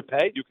you're willing to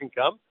pay, you can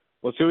come.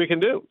 Let's see what we can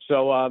do.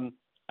 So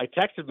I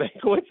texted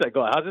Mankiewicz. I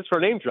go, how's this for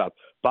a name drop?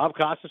 Bob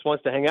Costas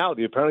wants to hang out with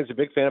you. Apparently he's a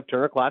big fan of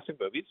Turner Classic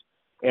Movies,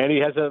 and he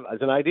has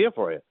an idea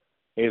for you.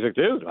 And he's like,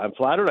 dude, I'm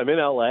flattered. I'm in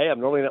L.A. I'm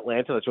normally in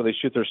Atlanta. That's where they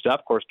shoot their stuff.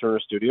 Of course, Turner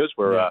Studios,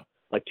 where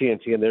like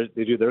TNT and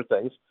they do their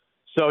things.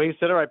 So he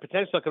said, all right,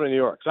 potentially I'll come to New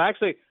York. So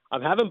actually,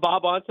 I'm having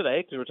Bob on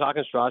today because we're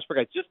talking Strasburg.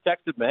 I just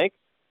texted Mank.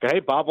 Okay,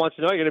 Bob wants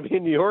to know, you're going to be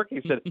in New York?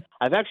 He said,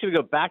 I'm actually going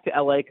to go back to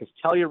L.A. because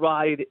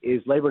Telluride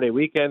is Labor Day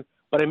weekend,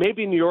 but I may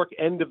be in New York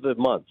end of the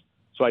month.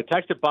 So I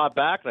texted Bob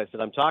back, and I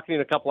said, I'm talking to you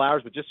in a couple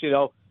hours, but just so you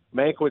know,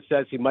 Mankiewicz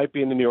says he might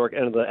be in New York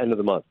end of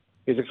the month.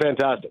 He's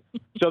fantastic.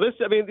 So they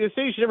say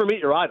you should never meet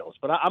your idols,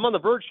 but I'm on the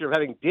verge here of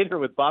having dinner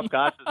with Bob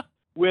Costas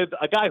with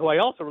a guy who I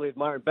also really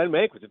admire, Ben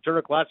Mankiewicz, at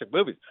Turner Classic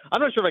Movies. I'm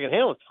not sure if I can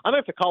handle it. I'm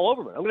going to have to call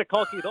Oberman. I'm going to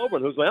call Keith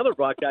Oberman, who's my other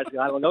broadcasting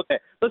idol. Okay,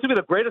 this will be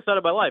the greatest night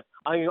of my life.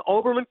 I'm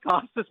Oberman,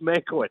 Costas,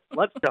 Mankiewicz.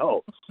 Let's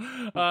go.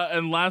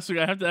 And lastly,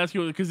 I have to ask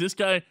you, because this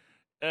guy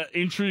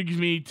intrigues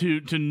me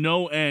to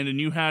no end, and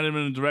you had him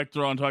and a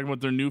director on talking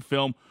about their new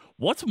film.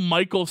 What's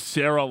Michael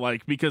Cera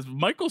like? Because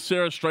Michael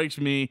Cera strikes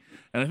me,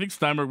 and I think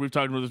Steinberg, we've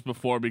talked about this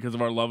before because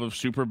of our love of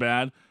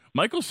Superbad.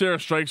 Michael Cera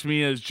strikes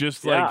me as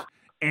just like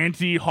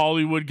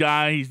anti-Hollywood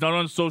guy. He's not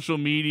on social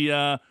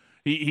media.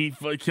 He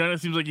kind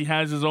of seems like he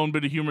has his own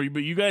bit of humor.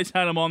 But you guys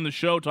had him on the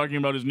show talking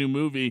about his new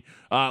movie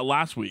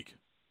last week.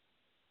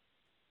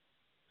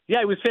 Yeah,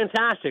 it was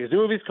fantastic. His new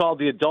movie's called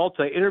The Adults.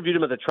 I interviewed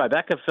him at the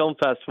Tribeca Film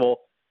Festival,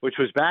 which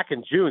was back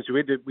in June. So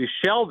we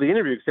shelved the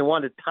interview because they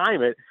wanted to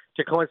time it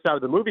to coincide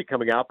with the movie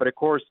coming out. But, of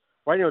course,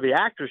 right now with the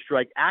actors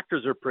strike,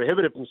 actors are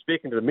prohibited from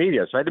speaking to the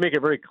media. So I had to make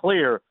it very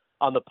clear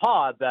on the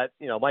pod that,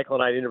 Michael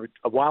and I interviewed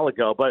a while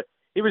ago. But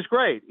he was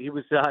great. He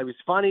was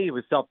funny. He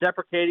was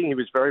self-deprecating. He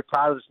was very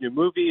proud of this new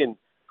movie. And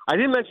I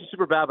didn't mention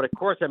Superbad, but, of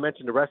course, I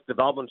mentioned Arrested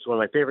Development. It's one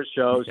of my favorite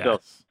shows. Yes. So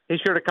he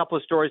shared a couple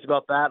of stories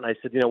about that. And I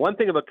said, one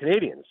thing about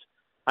Canadians,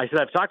 I said,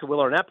 I've talked to Will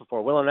Arnett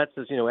before. Will Arnett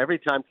says, every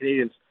time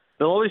Canadians,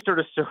 they'll always start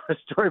a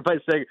story by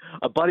saying,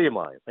 a buddy of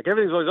mine. Like,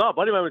 everything's always, a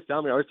buddy of mine was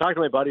telling me. I was talking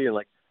to my buddy, and,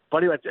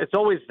 buddy, it's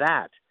always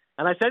that.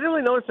 And I said, I didn't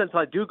really notice until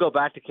I do go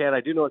back to Canada.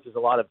 I do notice there's a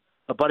lot of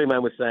a buddy of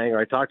mine was saying, or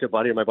I talked to a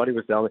buddy, or my buddy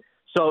was telling me.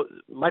 So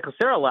Michael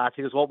Cera laughed.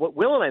 He goes, well, what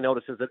Will and I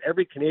notice is that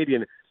every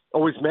Canadian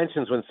always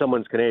mentions when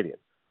someone's Canadian.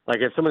 Like,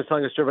 if someone's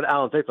telling a story about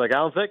Alan Thicke, like,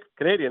 Alan Thicke,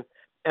 Canadian.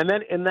 And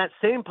then in that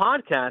same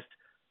podcast,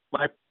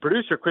 my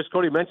producer, Chris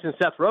Cody, mentioned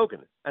Seth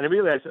Rogen. And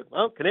immediately I said,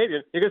 oh,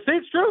 Canadian. He goes, see,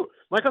 it's true.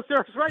 Michael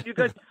Cera's right. You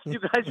guys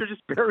are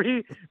just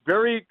very,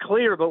 very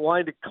clear about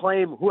wanting to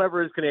claim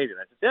whoever is Canadian.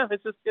 I said, yeah,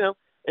 it's just,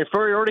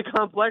 inferiority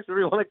complex,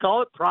 whatever you want to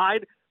call it,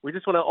 pride. We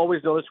just want to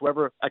always notice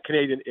whoever a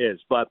Canadian is.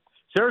 But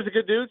Cera's a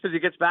good dude. Says he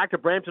gets back to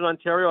Brampton,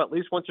 Ontario at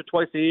least once or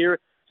twice a year.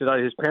 Says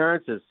his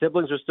parents, his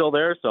siblings are still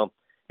there. So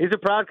he's a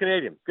proud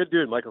Canadian. Good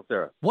dude, Michael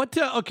Cera.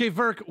 Okay,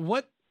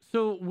 Virk,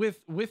 so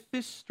with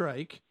this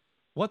strike,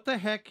 what the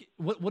heck,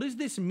 what does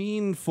this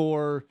mean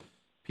for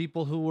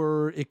people who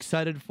were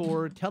excited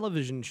for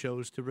television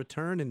shows to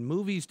return and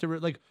movies to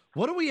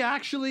what are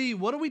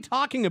we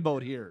talking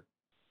about here?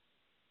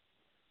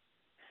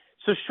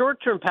 So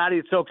short-term, Patty,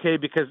 it's okay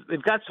because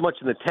they've got so much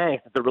in the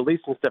tank that they're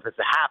releasing stuff as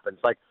it happens.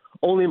 Like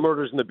Only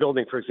Murders in the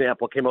Building, for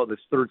example, came out this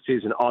third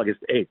season August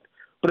 8th.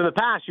 But in the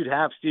past, you'd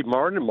have Steve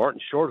Martin and Martin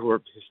Short, who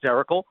are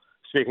hysterical.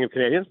 Speaking of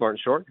Canadians, Martin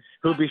Short,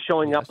 who would be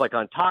showing up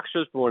on talk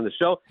shows promoting the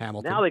show.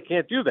 Hamilton. Now they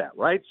can't do that,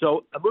 right?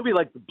 So a movie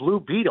like The Blue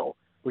Beetle,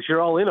 which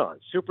you're all in on,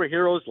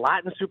 superheroes,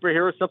 Latin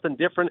superheroes, something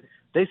different.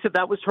 They said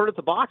that was hurt at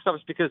the box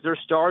office because their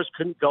stars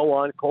couldn't go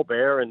on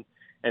Colbert and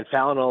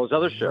Fallon and all those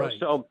other shows. Right.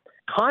 So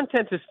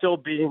content is still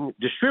being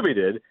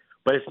distributed,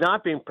 but it's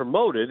not being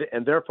promoted,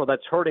 and therefore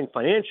that's hurting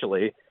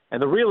financially.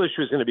 And the real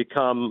issue is going to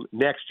become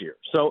next year.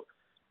 So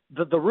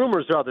the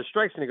rumors are the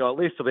strike's going to go at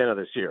least till the end of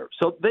this year.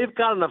 So they've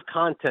got enough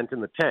content in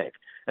the tank,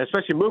 and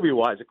especially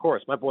movie-wise, of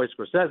course. My boy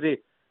Scorsese,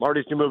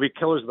 Marty's new movie,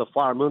 Killers of the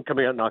Flower Moon,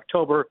 coming out in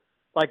October.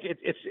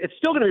 It's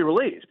still going to be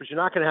released, but you're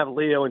not going to have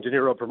Leo and De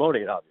Niro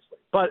promoting it, obviously.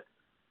 But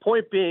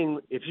point being,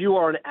 if you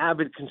are an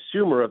avid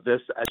consumer of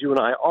this, as you and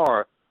I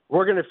are,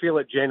 we're going to feel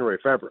it January,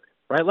 February,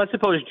 right? Let's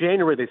suppose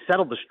January they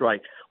settled the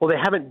strike. Well, they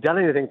haven't done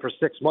anything for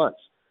 6 months.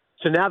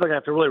 So now they're going to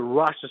have to really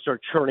rush to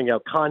start churning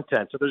out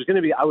content. So there's going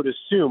to be, I would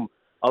assume,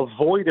 a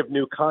void of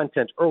new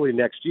content early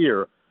next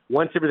year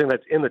once everything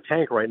that's in the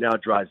tank right now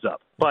dries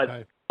up.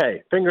 But,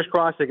 Hey, fingers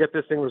crossed they get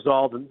this thing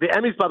resolved. And the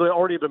Emmys, by the way,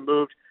 already have been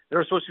moved. They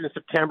were supposed to be in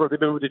September. They've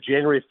been moved to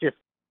January 5th,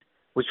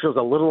 which feels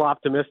a little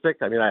optimistic.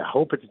 I mean, I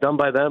hope it's done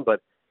by then,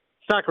 but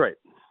it's not great.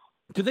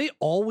 Do they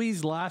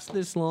always last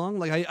this long?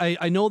 Like,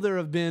 I know there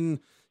have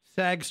been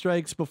SAG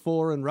strikes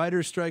before and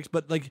writer strikes,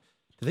 but, do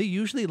they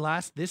usually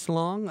last this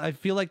long? I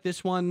feel like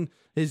this one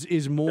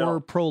is more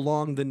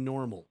prolonged than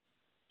normal.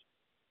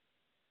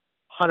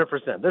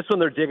 100%. This one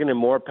they're digging in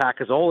more, Pat,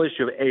 because the whole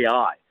issue of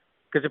AI.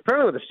 Because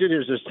apparently what the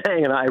studios are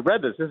saying, and I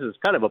read this is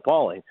kind of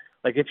appalling,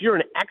 if you're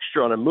an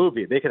extra on a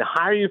movie, they can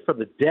hire you for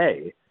the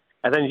day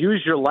and then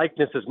use your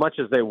likeness as much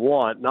as they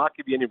want, not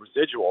give you any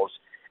residuals,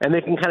 and they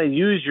can kind of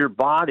use your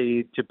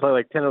body to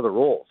play 10 other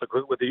roles.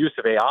 With the use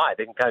of AI,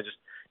 they can kind of just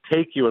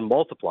take you and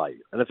multiply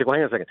you. And it's well,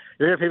 hang on a second.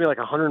 You're going to pay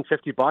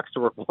me $150 to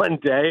work one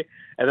day,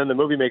 and then the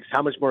movie makes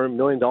how much more $1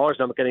 million, and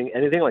I'm not getting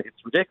anything?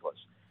 It's ridiculous.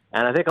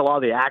 And I think a lot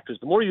of the actors,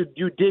 the more you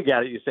dig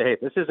at it, you say, hey,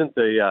 this isn't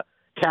the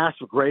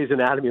cast of Grey's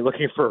Anatomy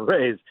looking for a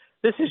raise.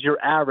 This is your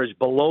average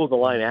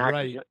below-the-line actor.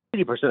 Right.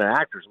 80% of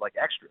actors are like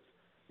extras.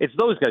 It's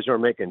those guys who are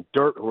making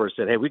dirt who are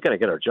saying, hey, we got to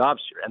get our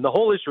jobs here. And the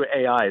whole issue of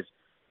AI is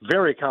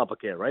very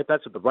complicated, right?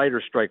 That's what the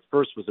writer's strike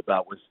first was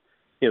about, was,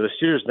 the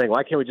serious thing.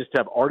 Why can't we just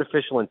have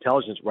artificial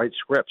intelligence write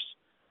scripts?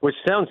 Which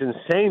sounds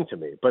insane to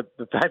me, but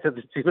the fact that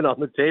it's even on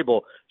the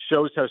table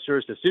shows how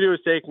serious the studio is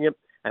taking it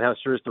and how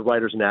serious the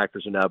writers and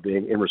actors are now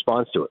being in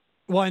response to it.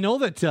 Well, I know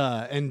that,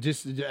 and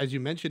just as you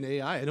mentioned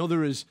AI, I know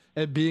there is,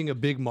 being a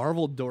big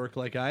Marvel dork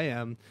like I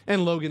am,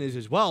 and Logan is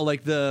as well,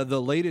 like the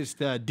latest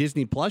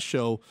Disney Plus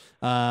show,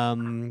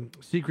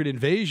 Secret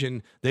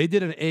Invasion, they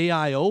did an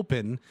AI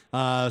open,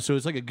 so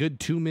it's like a good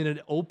 2-minute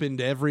open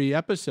to every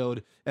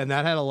episode, and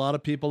that had a lot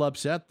of people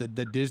upset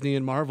that Disney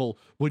and Marvel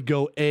would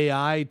go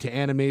AI to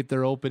animate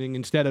their opening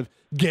instead of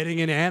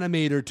getting an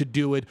animator to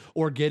do it,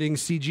 or getting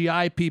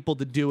CGI people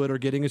to do it, or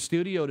getting a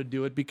studio to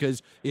do it,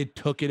 because it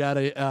took it out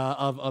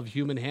of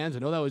human hands. I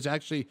know that was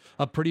actually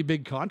a pretty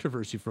big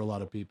controversy for a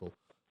lot of people.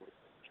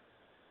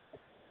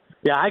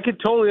 Yeah, I could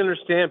totally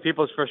understand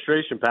people's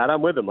frustration, Pat.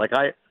 I'm with them. Like,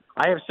 I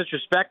have such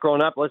respect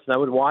growing up. Listen, I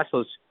would watch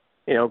those,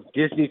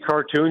 Disney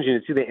cartoons.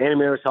 You see the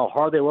animators, how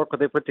hard they work, what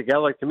they put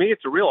together. Like, to me,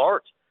 it's a real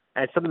art,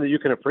 and it's something that you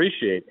can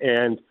appreciate.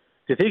 And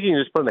to think you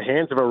can just put in the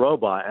hands of a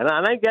robot, and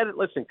I get it.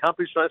 Listen,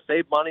 companies trying to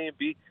save money and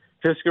be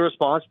fiscally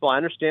responsible. I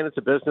understand it's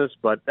a business,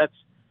 but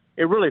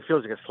it really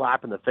feels like a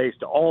slap in the face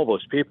to all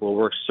those people who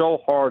work so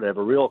hard to have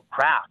a real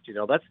craft.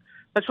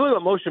 That's really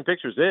what motion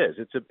pictures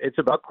is. It's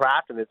about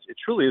craft, and it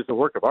truly is the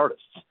work of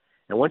artists.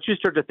 And once you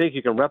start to think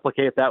you can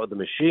replicate that with a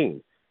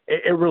machine,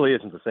 it really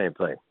isn't the same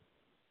thing.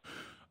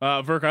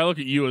 Virk, I look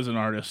at you as an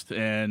artist,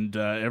 and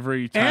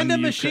every time and a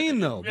machine,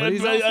 though. But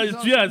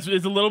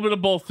it's a little bit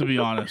of both, to be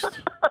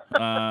honest.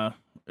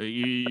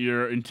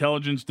 Your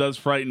intelligence does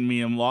frighten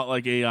me a lot,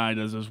 like AI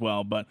does as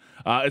well. But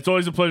it's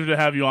always a pleasure to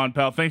have you on,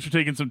 pal. Thanks for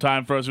taking some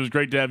time for us. It was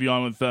great to have you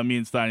on with me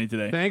and Steiny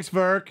today. Thanks,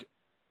 Virk.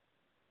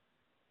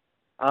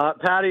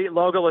 Patty,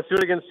 Logan, let's do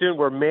it again soon,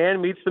 where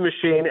man meets the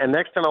machine, and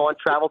next time I want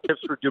travel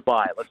tips for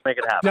Dubai. Let's make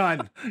it happen.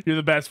 Done. You're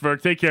the best,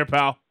 Virk. Take care,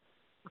 pal.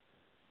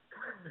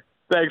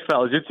 Thanks,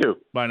 fellas. You too.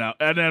 Bye now.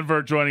 Adnan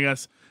Virk joining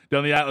us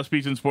down the Atlas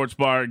Beach and Sports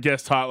Bar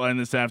guest hotline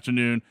this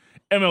afternoon.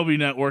 MLB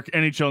Network,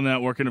 NHL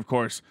Network, and, of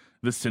course,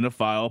 the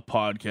Cinephile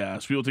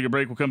Podcast. We will take a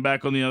break. We'll come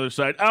back on the other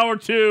side. Hour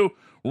 2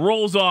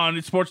 rolls on.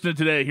 It's Sportsnet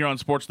Today here on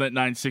Sportsnet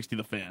 960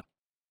 The Fan.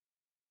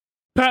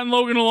 Pat and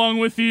Logan along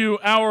with you.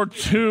 Hour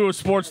 2 of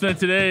Sportsnet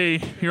Today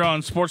here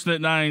on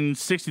Sportsnet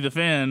 960 The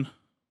Fan.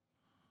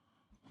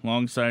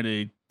 Alongside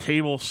a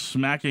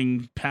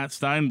table-smacking Pat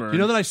Steinberg. You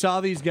know that I saw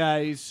these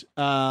guys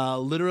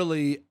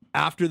literally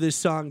after this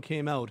song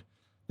came out.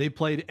 They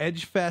played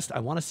Edgefest, I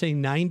want to say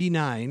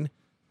 99.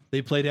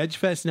 They played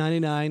Edgefest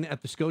 99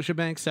 at the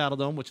Scotiabank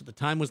Saddledome, which at the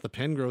time was the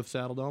Pengrowth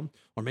Saddledome,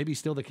 or maybe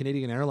still the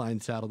Canadian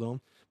Airlines Saddledome.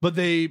 But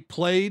they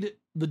played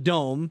the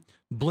Dome.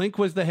 Blink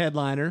was the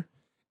headliner.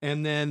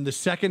 And then the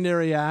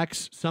secondary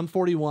acts, Sum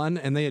 41,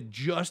 and they had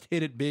just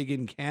hit it big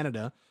in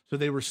Canada, so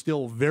they were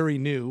still very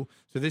new.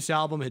 So this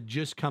album had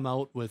just come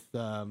out with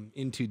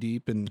In Too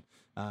Deep and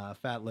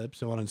Fat Lip,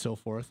 so on and so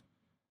forth.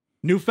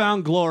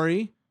 Newfound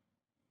Glory,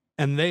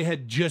 and they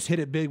had just hit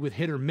it big with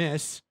Hit or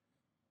Miss.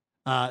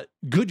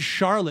 Good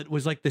Charlotte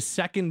was like the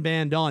second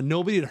band on.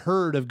 Nobody had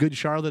heard of Good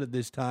Charlotte at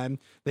this time.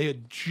 They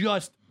had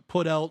just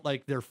put out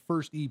like their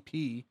first EP.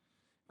 Do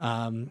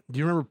you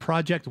remember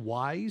Project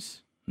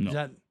Wise?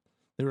 No.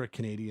 They were a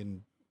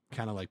Canadian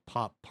kind of like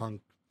pop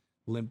punk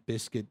Limp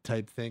Bizkit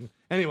type thing.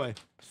 Anyway,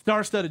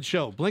 star-studded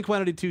show.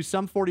 Blink-182,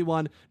 Sum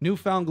 41,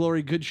 Newfound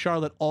Glory, Good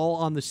Charlotte, all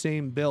on the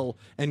same bill.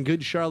 And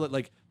Good Charlotte,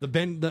 like the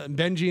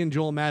Benji and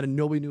Joel Madden,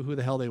 nobody knew who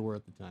the hell they were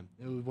at the time.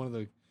 It was one of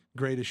the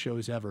greatest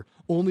shows ever.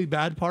 Only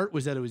bad part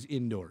was that it was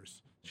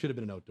indoors. Should have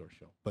been an outdoor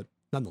show, but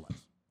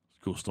nonetheless.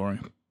 Cool story.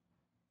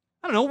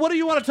 I don't know. What do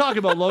you want to talk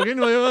about,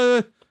 Logan?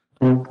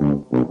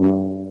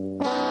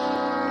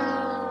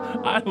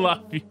 I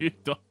love you.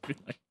 Don't be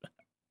like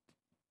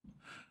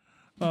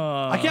that.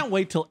 I can't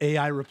wait till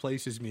AI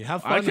replaces me.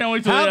 Have fun. I can't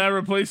wait till AI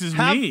replaces me.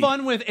 Have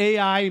fun with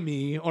AI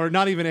me, or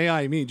not even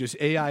AI me, just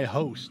AI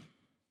host.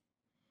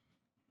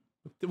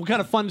 What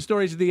kind of fun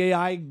stories did the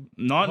AI?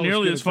 Not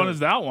nearly as fun as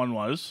that one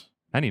was.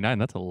 99,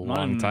 that's a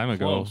long time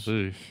ago.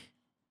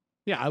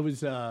 Yeah, I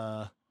was.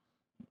 I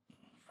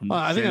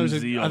think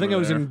I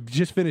was in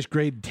just finished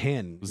grade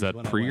 10. Was that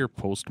pre or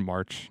post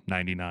March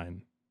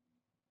 99?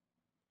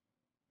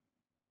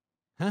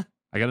 Huh?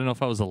 I got to know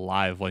if I was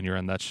alive when you were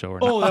in that show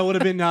or not. Oh, that would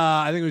have been,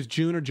 I think it was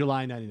June or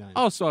July 99.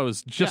 Oh, so I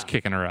was just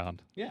kicking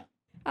around. Yeah.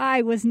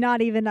 I was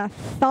not even a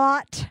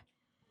thought.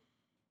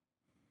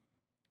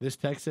 This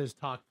text says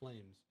talk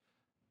flames.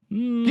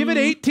 Give it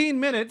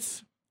 18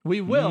 minutes. We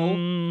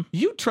will.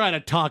 You try to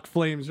talk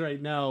flames right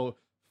now.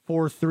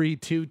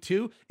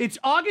 4322. It's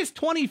August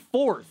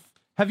 24th.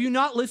 Have you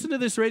not listened to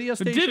this radio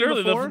station I did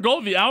earlier.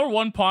 before? The Hour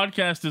 1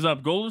 podcast is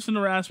up. Go listen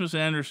to Rasmus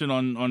Anderson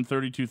on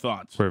 32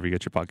 Thoughts. Wherever you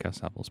get your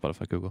podcast, Apple,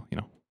 Spotify, Google,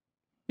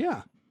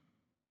 Yeah.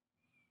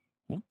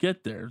 We'll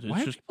get there.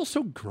 Why are people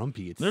so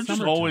grumpy? They're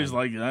just always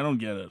like it. I don't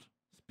get it.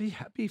 Be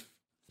happy.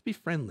 Be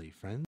friendly,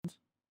 friends. Let's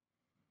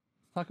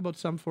talk about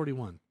Sum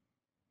 41.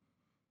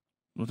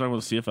 We'll talk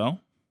about the CFL?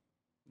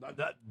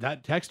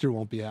 That texter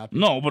won't be happy.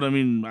 No, but I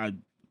mean,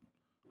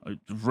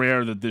 it's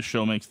rare that this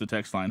show makes the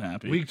text line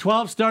happy. Week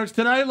 12 starts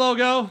tonight,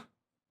 Logo.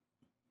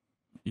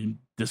 You're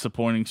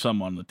disappointing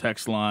someone. The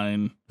text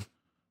line,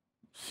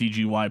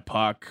 CGY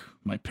Puck,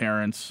 my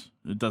parents.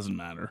 It doesn't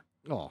matter.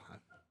 Oh,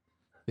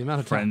 the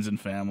amount of friends and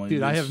family.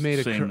 Dude, I it's have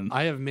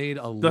made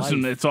a life.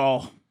 It's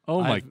all.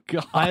 Oh my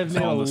God. I have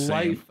made a all the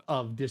same. life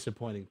of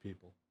disappointing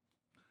people.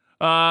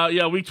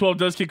 Yeah, Week 12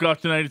 does kick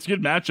off tonight. It's a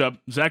good matchup.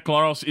 Zach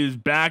Collaros is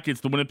back.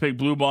 It's the Winnipeg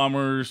Blue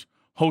Bombers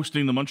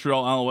hosting the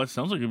Montreal Alouettes.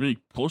 Sounds like you're really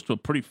close to a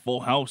pretty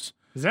full house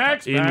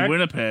Zach's in back.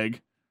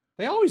 Winnipeg.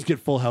 They always get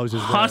full houses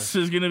there. Huss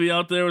is going to be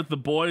out there with the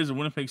boys at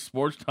Winnipeg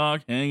Sports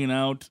Talk, hanging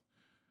out.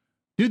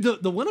 Dude,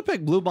 the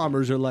Winnipeg Blue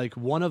Bombers are like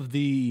one of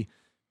the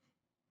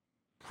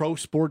pro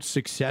sports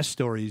success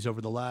stories over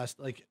the last,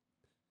 like,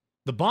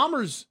 the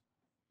Bombers.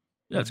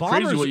 Yeah, it's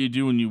crazy what you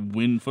do when you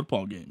win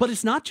football games. But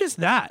it's not just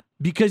that,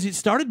 because it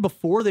started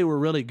before they were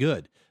really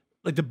good.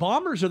 Like, the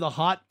Bombers are the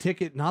hot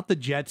ticket, not the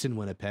Jets in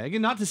Winnipeg.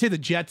 And not to say the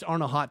Jets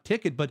aren't a hot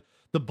ticket, but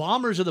the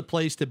Bombers are the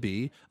place to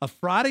be. A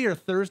Friday or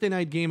Thursday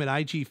night game at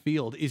IG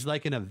Field is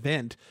like an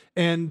event.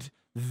 And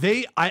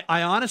I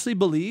honestly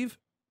believe,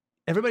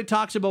 everybody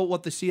talks about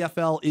what the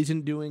CFL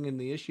isn't doing and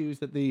the issues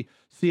that the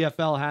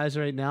CFL has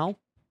right now.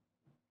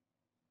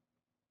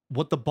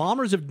 What the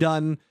Bombers have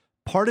done,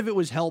 part of it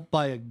was helped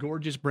by a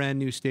gorgeous brand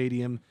new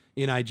stadium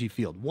in IG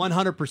Field.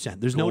 100%.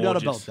 There's no doubt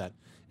about that.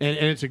 And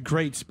it's a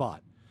great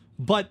spot.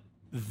 But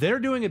they're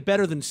doing it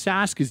better than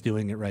Sask is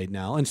doing it right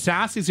now. And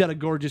Sask has got a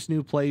gorgeous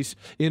new place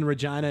in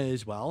Regina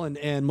as well.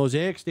 And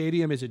Mosaic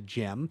Stadium is a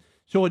gem.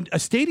 So a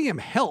stadium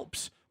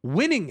helps.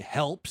 Winning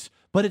helps.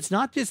 But it's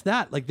not just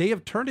that. Like, they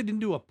have turned it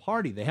into a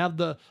party. They have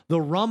the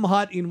rum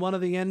hut in one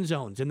of the end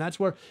zones. And that's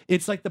where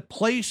it's like the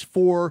place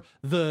for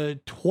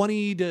the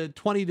 20 to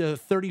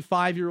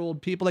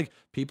 35-year-old people. Like,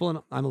 people, and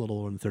I'm a little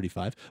older than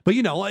 35. But,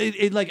 you know,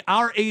 it like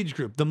our age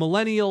group, the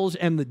millennials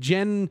and the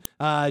Gen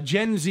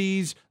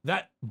Zs,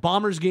 that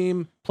Bombers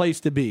game place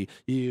to be.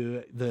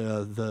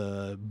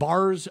 The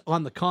bars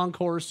on the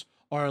concourse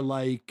are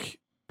like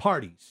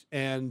parties.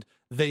 And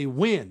they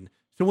win.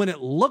 So when it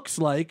looks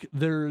like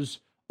there's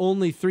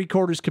only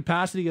 3/4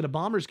 capacity at a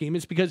Bombers game,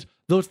 it's because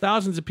those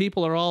thousands of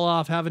people are all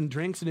off having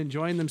drinks and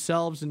enjoying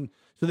themselves. And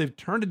so they've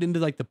turned it into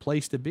like the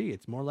place to be.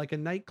 It's more like a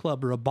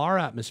nightclub or a bar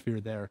atmosphere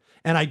there.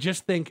 And I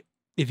just think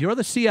if you're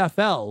the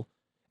CFL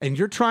and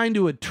you're trying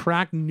to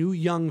attract new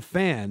young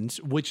fans,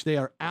 which they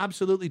are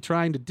absolutely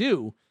trying to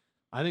do,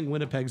 I think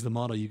Winnipeg's the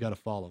model you got to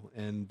follow.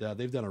 And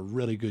they've done a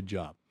really good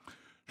job.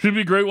 Should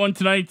be a great one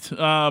tonight.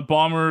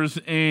 Bombers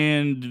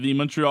and the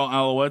Montreal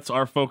Alouettes.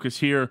 Our focus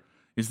here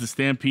is the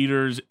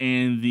Stampeders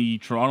and the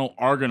Toronto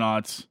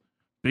Argonauts.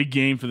 Big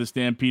game for the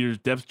Stampeders.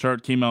 Depth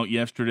chart came out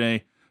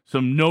yesterday.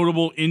 Some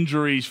notable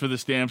injuries for the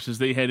Stamps as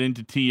they head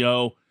into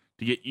TO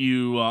to get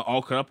you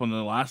all caught up on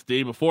the last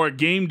day before a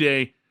game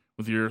day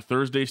with your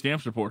Thursday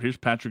Stamps report. Here's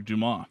Patrick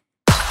Dumas.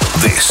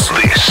 This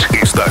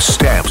is the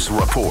Stamps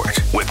Report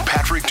with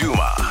Patrick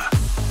Dumas.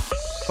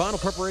 Final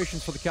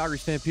preparations for the Calgary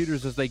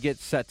Stampeders as they get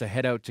set to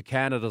head out to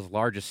Canada's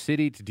largest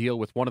city to deal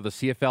with one of the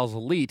CFL's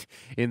elite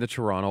in the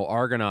Toronto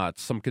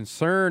Argonauts. Some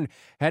concern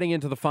heading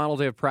into the final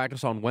day of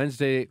practice on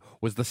Wednesday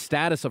was the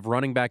status of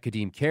running back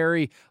Kadeem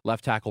Carey,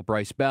 left tackle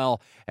Bryce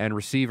Bell, and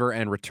receiver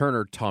and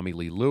returner Tommy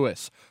Lee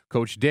Lewis.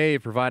 Coach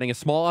Dave providing a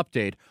small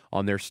update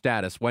on their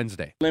status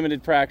Wednesday.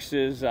 Limited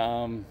practices,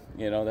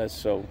 that's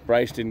so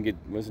Bryce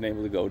wasn't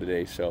able to go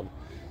today, so.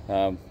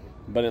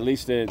 But at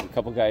least a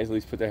couple guys at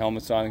least put their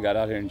helmets on and got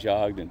out here and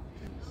jogged. And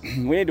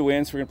we need to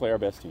win, so we're going to play our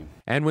best team.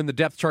 And when the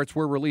depth charts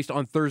were released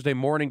on Thursday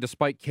morning,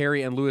 despite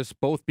Carey and Lewis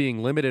both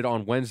being limited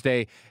on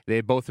Wednesday, they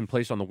have both been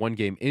placed on the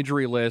one-game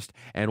injury list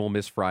and will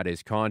miss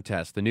Friday's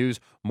contest. The news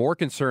more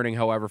concerning,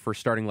 however, for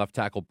starting left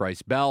tackle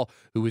Bryce Bell,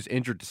 who was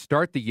injured to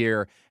start the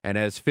year and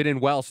has fit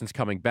in well since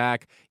coming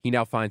back. He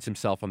now finds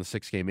himself on the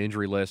 6-game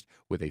injury list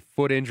with a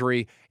foot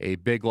injury, a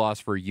big loss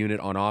for a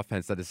unit on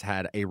offense that has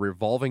had a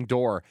revolving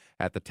door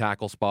at the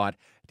tackle spot.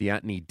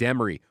 D'Anthony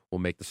Demery will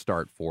make the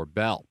start for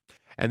Bell.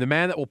 And the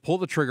man that will pull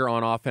the trigger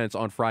on offense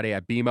on Friday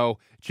at BMO,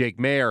 Jake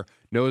Mayer,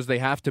 knows they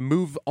have to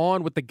move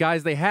on with the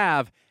guys they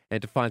have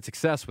and to find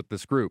success with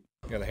this group.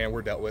 The hand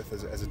we're dealt with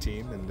as a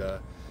team,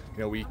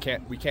 and we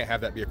can't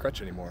have that be a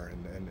crutch anymore.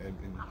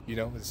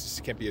 And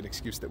this can't be an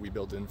excuse that we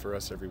build in for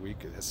us every week.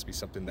 It has to be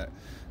something that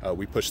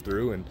we push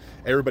through. And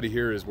everybody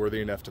here is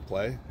worthy enough to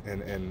play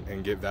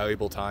and get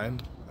valuable time,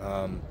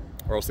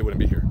 or else they wouldn't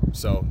be here.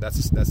 So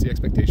that's the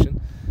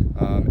expectation,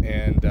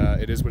 and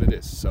it is what it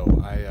is. So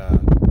I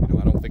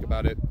don't think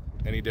about it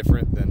any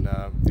different than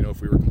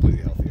if we were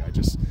completely healthy.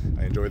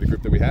 I enjoy the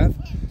group that we have,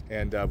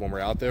 and when we're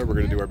out there, we're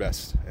going to do our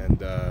best,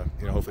 and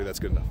hopefully that's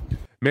good enough.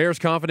 Mayor's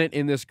confident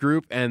in this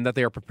group and that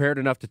they are prepared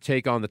enough to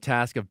take on the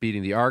task of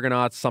beating the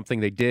Argonauts, something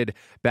they did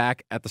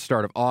back at the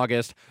start of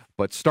August,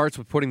 but starts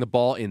with putting the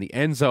ball in the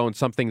end zone,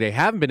 something they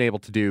haven't been able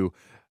to do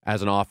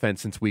as an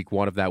offense since week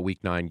 1 of that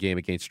week 9 game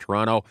against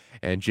Toronto.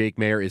 And Jake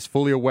Mayer is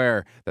fully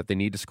aware that they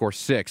need to score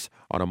 6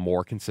 on a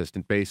more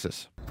consistent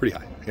basis. Pretty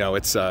high.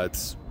 It's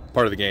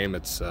part of the game.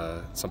 It's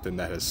something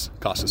that has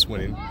cost us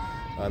winning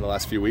in the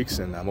last few weeks,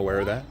 and I'm aware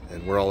of that,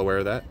 and we're all aware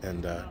of that.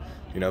 And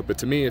but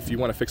to me, if you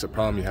want to fix a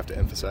problem, you have to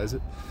emphasize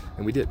it,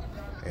 and we did.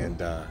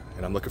 And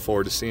I'm looking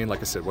forward to seeing,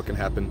 like I said, what can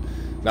happen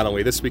not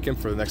only this weekend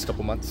for the next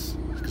couple months,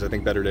 because I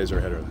think better days are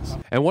ahead of us.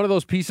 And one of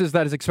those pieces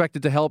that is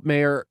expected to help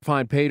Mayor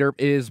find pay dirt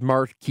is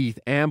Mark Keith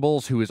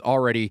Ambles, who has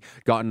already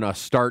gotten a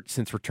start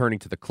since returning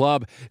to the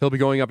club. He'll be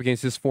going up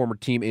against his former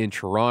team in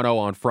Toronto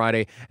on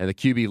Friday, and the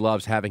QB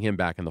loves having him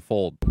back in the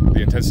fold.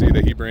 The intensity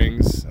that he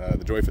brings,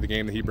 the joy for the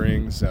game that he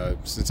brings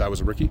since I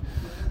was a rookie.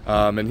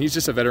 And he's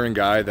just a veteran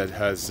guy that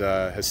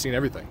has seen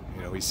everything.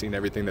 He's seen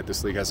everything that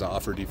this league has to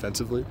offer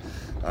defensively,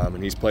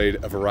 and he's played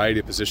a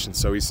variety of positions.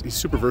 So he's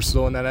super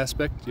versatile in that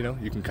aspect.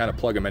 You can kind of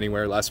plug him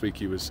anywhere. Last week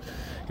he was,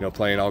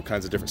 playing all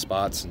kinds of different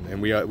spots,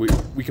 and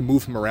we can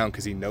move him around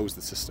because he knows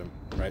the system,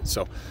 right?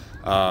 So,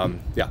 I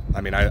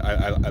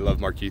love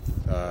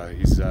Markeith.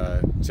 He's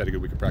had a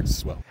good week of practice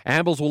as well.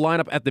 Ambles will line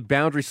up at the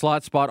boundary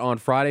slot spot on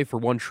Friday for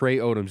one Trey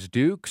Odoms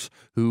Dukes,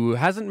 who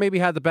hasn't maybe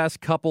had the best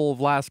couple of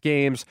last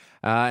games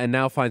and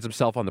now finds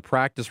himself on the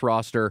practice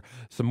roster.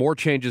 Some more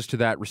changes to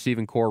that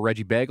receiving core.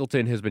 Reggie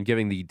Bagleton has been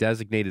given the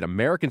designated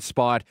American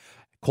spot.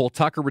 Cole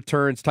Tucker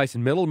returns,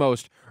 Tyson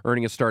Middlemost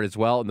earning a start as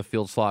well in the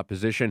field slot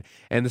position.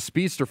 And the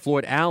speedster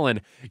Floyd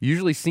Allen,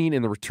 usually seen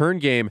in the return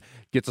game,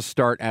 gets a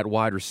start at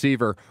wide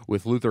receiver,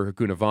 with Luther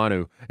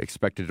Hakunavanu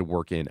expected to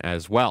work in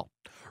as well.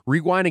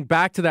 Rewinding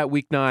back to that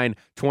Week 9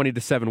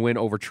 20-7 win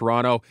over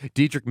Toronto,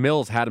 Dedrick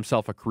Mills had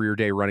himself a career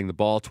day running the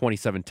ball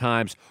 27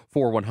 times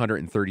for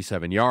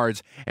 137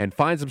 yards and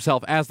finds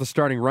himself as the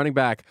starting running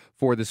back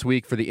for this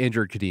week for the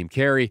injured Kadeem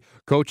Carey.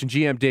 Coach and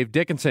GM Dave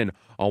Dickinson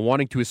on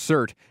wanting to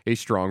assert a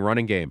strong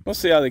running game. We'll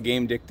see how the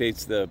game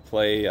dictates the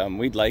play.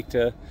 We'd like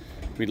to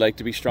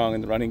be strong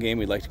in the running game.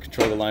 We'd like to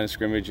control the line of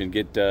scrimmage and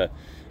get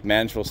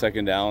manageable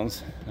second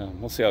downs.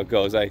 We'll see how it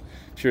goes. I'm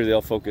sure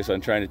they'll focus on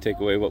trying to take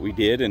away what we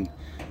did, and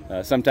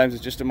sometimes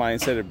it's just a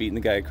mindset of beating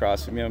the guy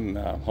across from him,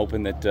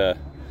 hoping that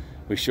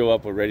we show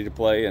up, we're ready to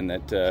play, and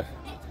that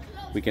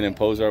we can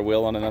impose our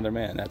will on another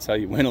man. That's how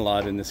you win a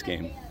lot in this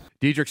game.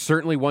 Dedrick's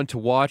certainly one to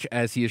watch,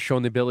 as he has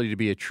shown the ability to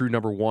be a true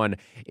number one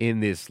in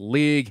this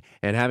league,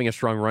 and having a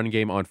strong run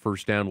game on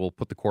first down will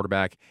put the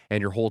quarterback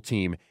and your whole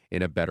team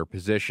in a better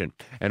position.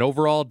 And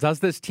overall,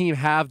 does this team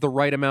have the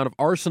right amount of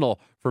arsenal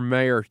for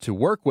Mayer to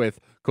work with?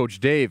 Coach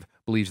Dave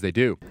believes they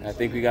do. I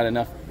think we got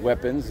enough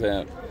weapons.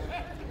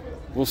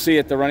 We'll see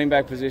at the running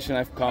back position.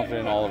 I'm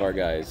confident in all of our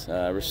guys.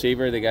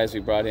 Receiver, the guys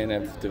we brought in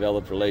have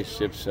developed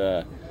relationships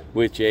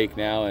with Jake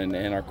now,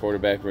 and our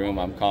quarterback room.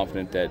 I'm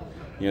confident that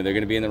they're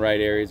going to be in the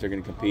right areas, they're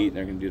going to compete, and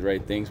they're going to do the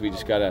right things. We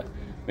just got to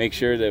make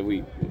sure that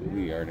we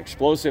are an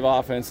explosive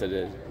offense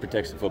that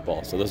protects the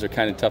football. So those are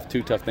kind of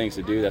two tough things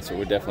to do. That's what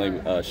we're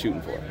definitely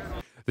shooting for.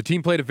 The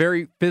team played a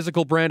very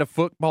physical brand of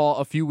football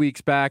a few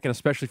weeks back, and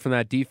especially from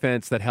that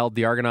defense that held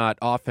the Argonaut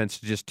offense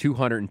to just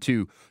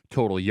 202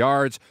 total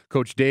yards.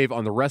 Coach Dave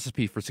on the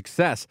recipe for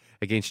success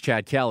against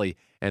Chad Kelly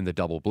and the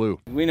Double Blue.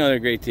 We know they're a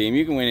great team.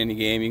 You can win any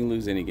game. You can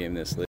lose any game in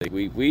this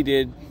league. We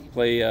did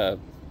play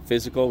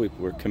physical. We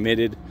were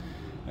committed.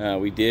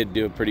 We did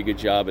do a pretty good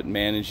job at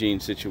managing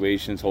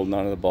situations, holding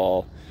on to the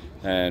ball,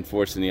 and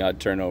forcing the odd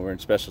turnover,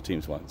 and special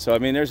teams won. So,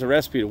 there's a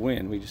recipe to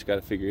win. We just got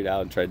to figure it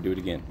out and try to do it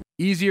again.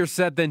 Easier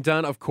said than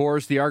done, of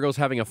course. The Argos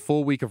having a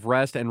full week of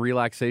rest and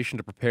relaxation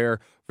to prepare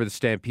for the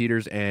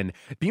Stampeders, and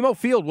BMO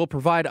Field will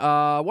provide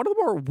one of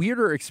the more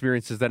weirder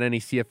experiences that any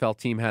CFL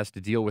team has to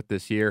deal with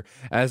this year,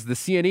 as the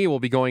CNE will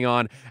be going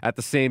on at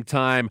the same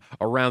time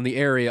around the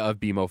area of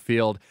BMO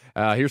Field.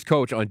 Here's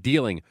Coach on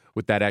dealing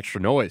with that extra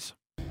noise.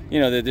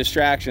 The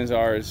distractions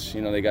are,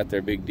 they got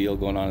their big deal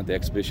going on at the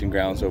exhibition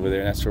grounds over there,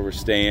 and that's where we're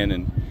staying,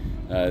 and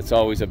it's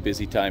always a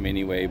busy time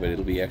anyway, but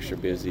it'll be extra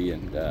busy,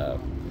 and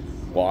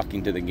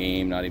walking to the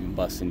game, not even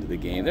busing to the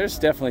game. There's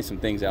definitely some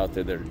things out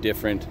there that are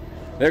different.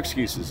 They're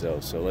excuses, though,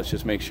 so let's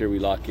just make sure we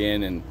lock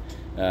in, and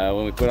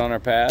when we put on our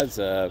pads,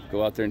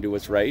 go out there and do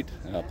what's right,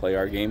 play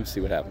our game,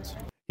 see what happens.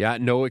 Yeah,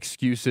 no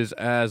excuses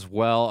as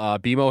well.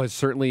 BMO has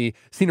certainly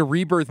seen a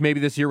rebirth maybe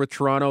this year with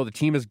Toronto. The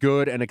team is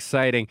good and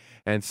exciting,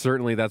 and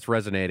certainly that's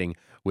resonating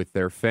with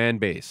their fan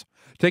base.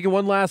 Taking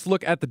one last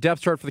look at the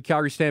depth chart for the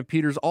Calgary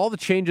Stampeders, all the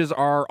changes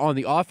are on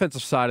the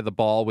offensive side of the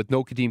ball, with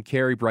no Kadeem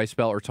Carey, Bryce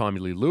Bell, or Tommy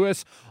Lee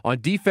Lewis. On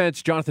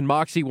defense, Jonathan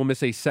Moxey will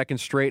miss a second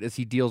straight as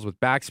he deals with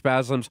back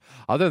spasms.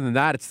 Other than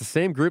that, it's the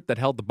same group that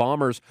held the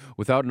Bombers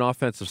without an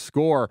offensive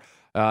score.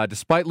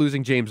 Despite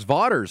losing James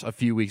Vaughters a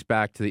few weeks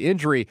back to the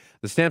injury,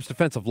 the Stamps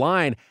defensive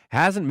line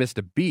hasn't missed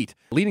a beat,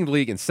 leading the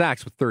league in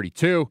sacks with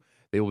 32.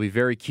 They will be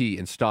very key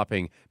in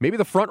stopping maybe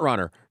the front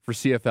runner for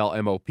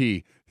CFL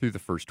MOP through the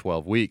first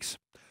 12 weeks.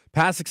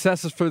 Past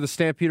successes for the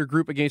Stampeder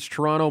group against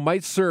Toronto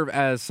might serve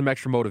as some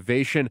extra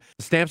motivation.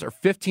 The Stamps are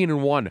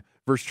 15-1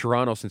 versus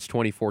Toronto since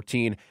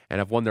 2014 and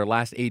have won their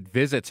last 8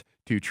 visits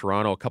to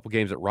Toronto. A couple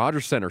games at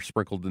Rogers Centre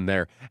sprinkled in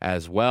there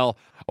as well.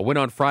 A win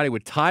on Friday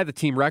would tie the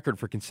team record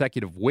for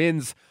consecutive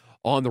wins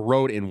on the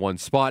road in one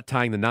spot,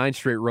 tying the 9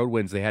 straight road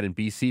wins they had in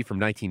BC from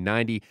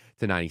 1990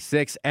 to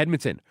 96,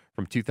 Edmonton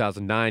from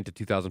 2009 to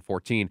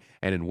 2014,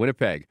 and in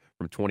Winnipeg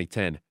from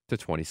 2010 to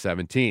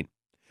 2017.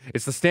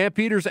 It's the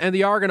Stampeders and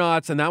the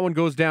Argonauts, and that one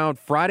goes down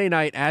Friday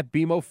night at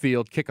BMO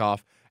Field,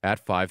 kickoff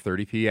at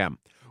 5:30 p.m.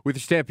 With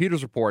the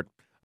Stampeders report,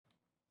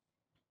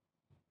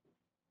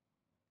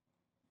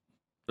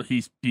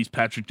 He's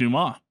Patrick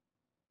Dumas.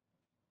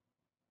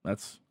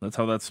 That's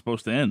how that's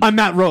supposed to end. I'm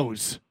Matt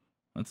Rose.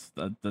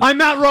 I'm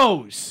Matt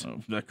Rose.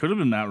 Oh, that could have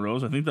been Matt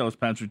Rose. I think that was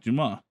Patrick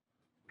Dumas.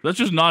 That's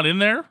just not in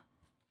there.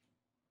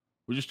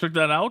 We just took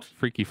that out.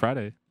 Freaky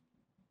Friday.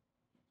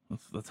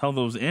 That's how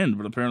those end,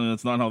 but apparently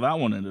that's not how that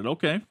one ended.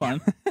 Okay,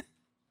 fine. I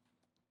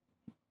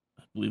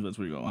believe that's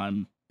where you go.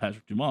 I'm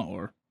Patrick Dumas,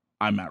 or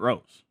I'm Matt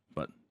Rose,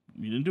 but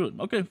you didn't do it.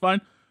 Okay, fine.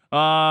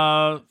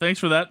 Thanks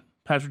for that,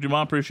 Patrick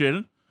Dumas. Appreciate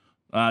it.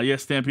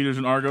 Yes, Stampeders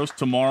and Argos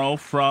tomorrow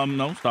from...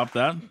 No, stop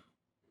that.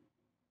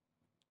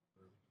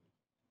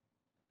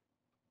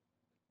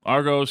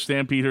 Argos,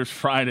 Stampeders,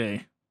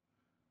 Friday.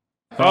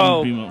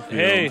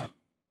 Hey.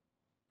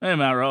 Hey,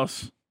 Matt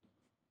Rose.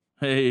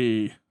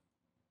 Hey.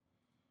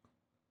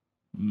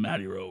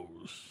 Matty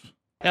Rose.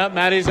 Yeah,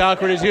 Matty's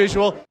awkward as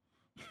usual.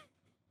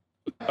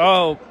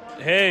 Oh,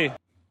 hey.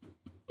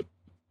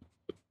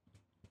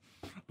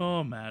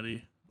 Oh,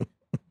 Matty.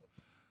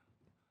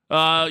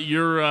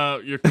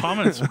 Your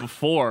comments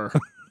before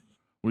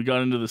we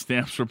got into the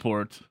Stamps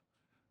report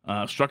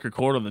struck a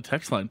chord on the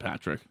text line,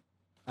 Patrick.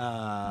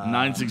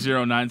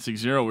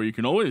 960-960, where you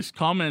can always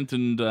comment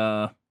and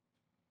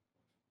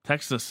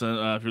text us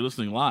if you're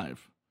listening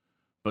live.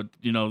 But,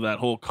 that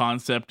whole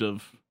concept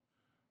of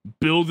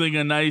building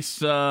a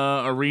nice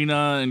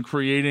arena and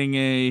creating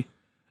a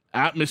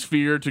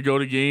atmosphere to go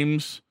to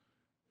games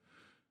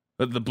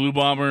that the Blue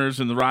Bombers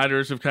and the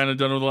Riders have kind of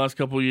done over the last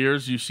couple of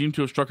years, you seem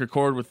to have struck a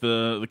chord with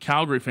the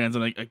Calgary fans,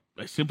 and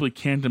I simply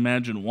can't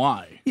imagine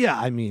why. Yeah,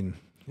 I mean,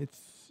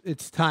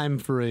 it's time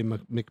for a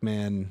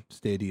McMahon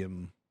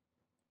Stadium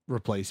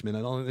replacement.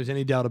 I don't think there's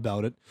any doubt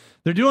about it.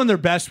 They're doing their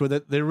best with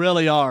it. They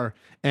really are.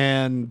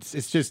 And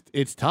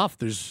it's tough.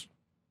 There's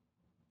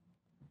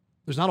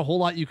not a whole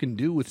lot you can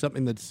do with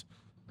something that's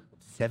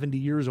 70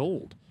 years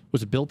old.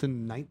 Was it built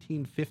in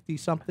 1950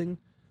 something?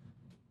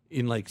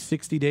 In like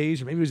 60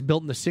 days, or maybe it was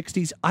built in the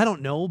 60s. I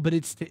don't know, but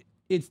it's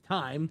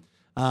time.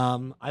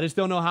 I just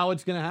don't know how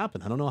it's going to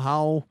happen. I don't know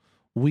how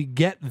we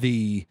get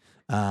the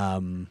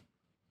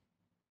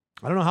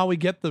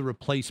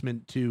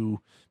replacement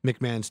to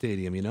McMahon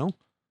Stadium,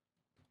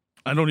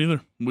 I don't either.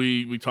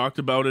 We talked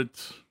about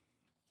it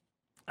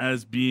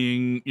as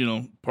being,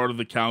 part of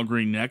the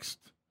Calgary Next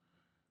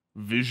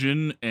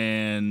vision,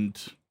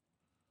 and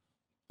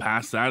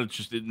past that,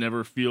 it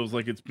never feels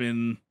like it's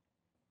been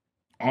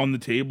on the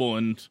table.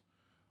 And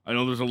I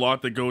know there's a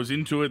lot that goes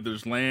into it.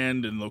 There's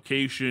land and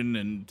location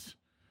and,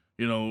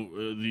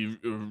 the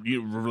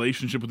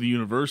relationship with the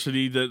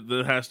university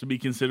that has to be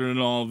considered in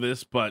all of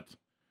this. But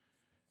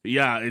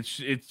yeah, it's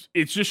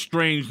just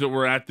strange that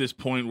we're at this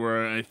point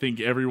where I think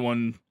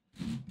everyone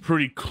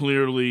pretty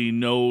clearly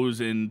knows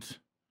and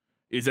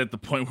is at the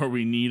point where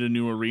we need a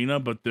new arena,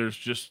 but there's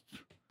just,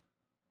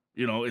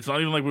 it's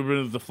not even like we've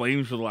been with the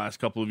Flames for the last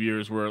couple of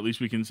years where at least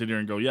we can sit here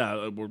and go,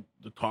 yeah,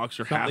 the talks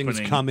are Something's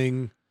happening.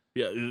 coming.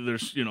 Yeah,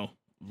 there's,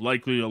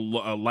 likely a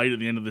light at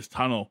the end of this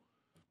tunnel.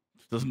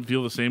 It doesn't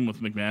feel the same with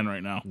McMahon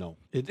right now. No.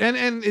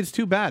 And it's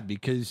too bad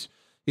because,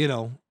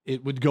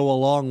 it would go a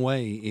long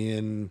way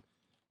in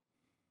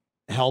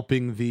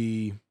helping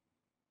the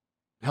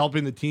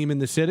team in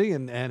the city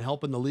and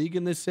helping the league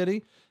in this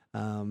city.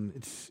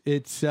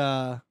 It's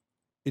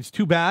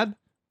too bad.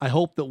 I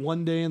hope that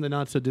one day in the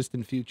not so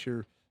distant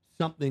future,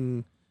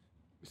 something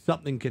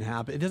can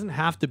happen. It doesn't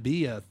have to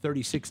be a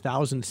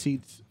 36,000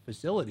 seats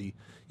facility.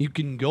 You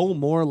can go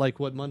more like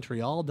what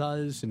Montreal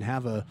does and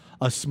have a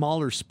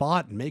smaller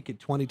spot and make it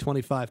 20,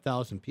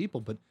 25,000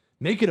 people, but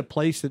make it a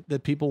place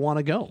that people want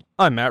to go.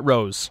 I'm Matt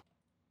Rose.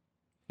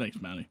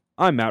 Thanks, Matty.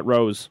 I'm Matt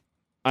Rose.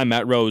 I'm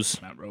Matt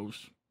Rose. Matt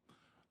Rose.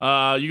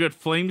 You got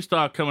Flame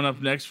Stock coming up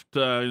next,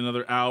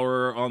 another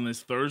hour on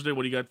this Thursday.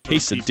 What do you got?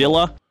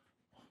 Quesadilla.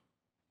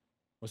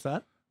 What's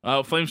that?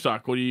 Flame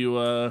Stock. What do you?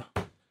 Well,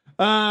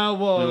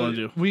 what do you want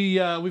to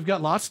do? We've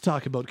got lots to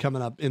talk about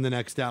coming up in the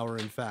next hour.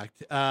 In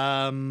fact,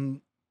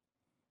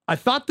 I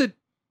thought that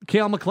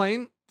Cale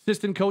McLean,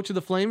 assistant coach of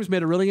the Flames,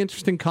 made a really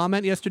interesting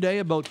comment yesterday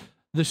about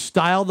the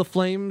style the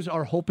Flames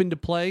are hoping to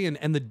play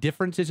and the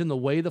differences in the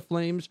way the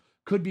Flames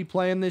could be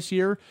playing this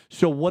year.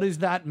 So what does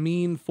that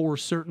mean for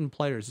certain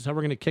players? That's how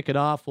we're going to kick it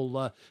off.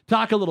 We'll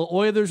talk a little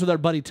Oilers with our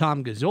buddy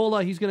Tom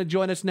Gazzola. He's going to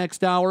join us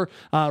next hour.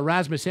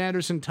 Rasmus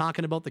Anderson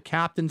talking about the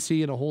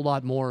captaincy and a whole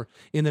lot more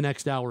in the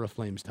next hour of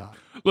Flames Talk.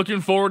 Looking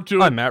forward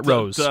to it. I'm Matt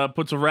Rose.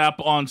 Puts a wrap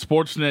on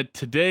Sportsnet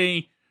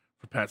today.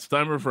 For Pat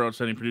Steimer, for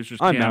Outstanding Producers,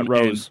 I'm Cam Matt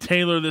Rose. and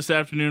Taylor this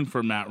afternoon.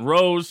 For Matt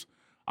Rose,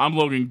 I'm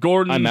Logan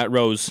Gordon. I'm Matt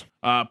Rose.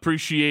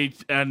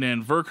 Appreciate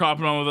Adnan Virk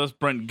hopping on with us.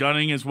 Brent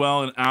Gunning as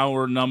well in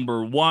hour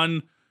number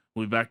 1.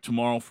 We'll be back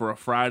tomorrow for a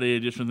Friday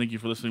edition. Thank you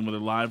for listening, whether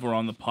live or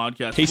on the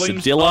podcast.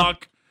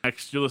 Quesadilla.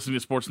 Next, you're listening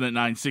to Sportsnet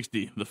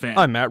 960, The Fan.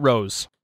 I'm Matt Rose.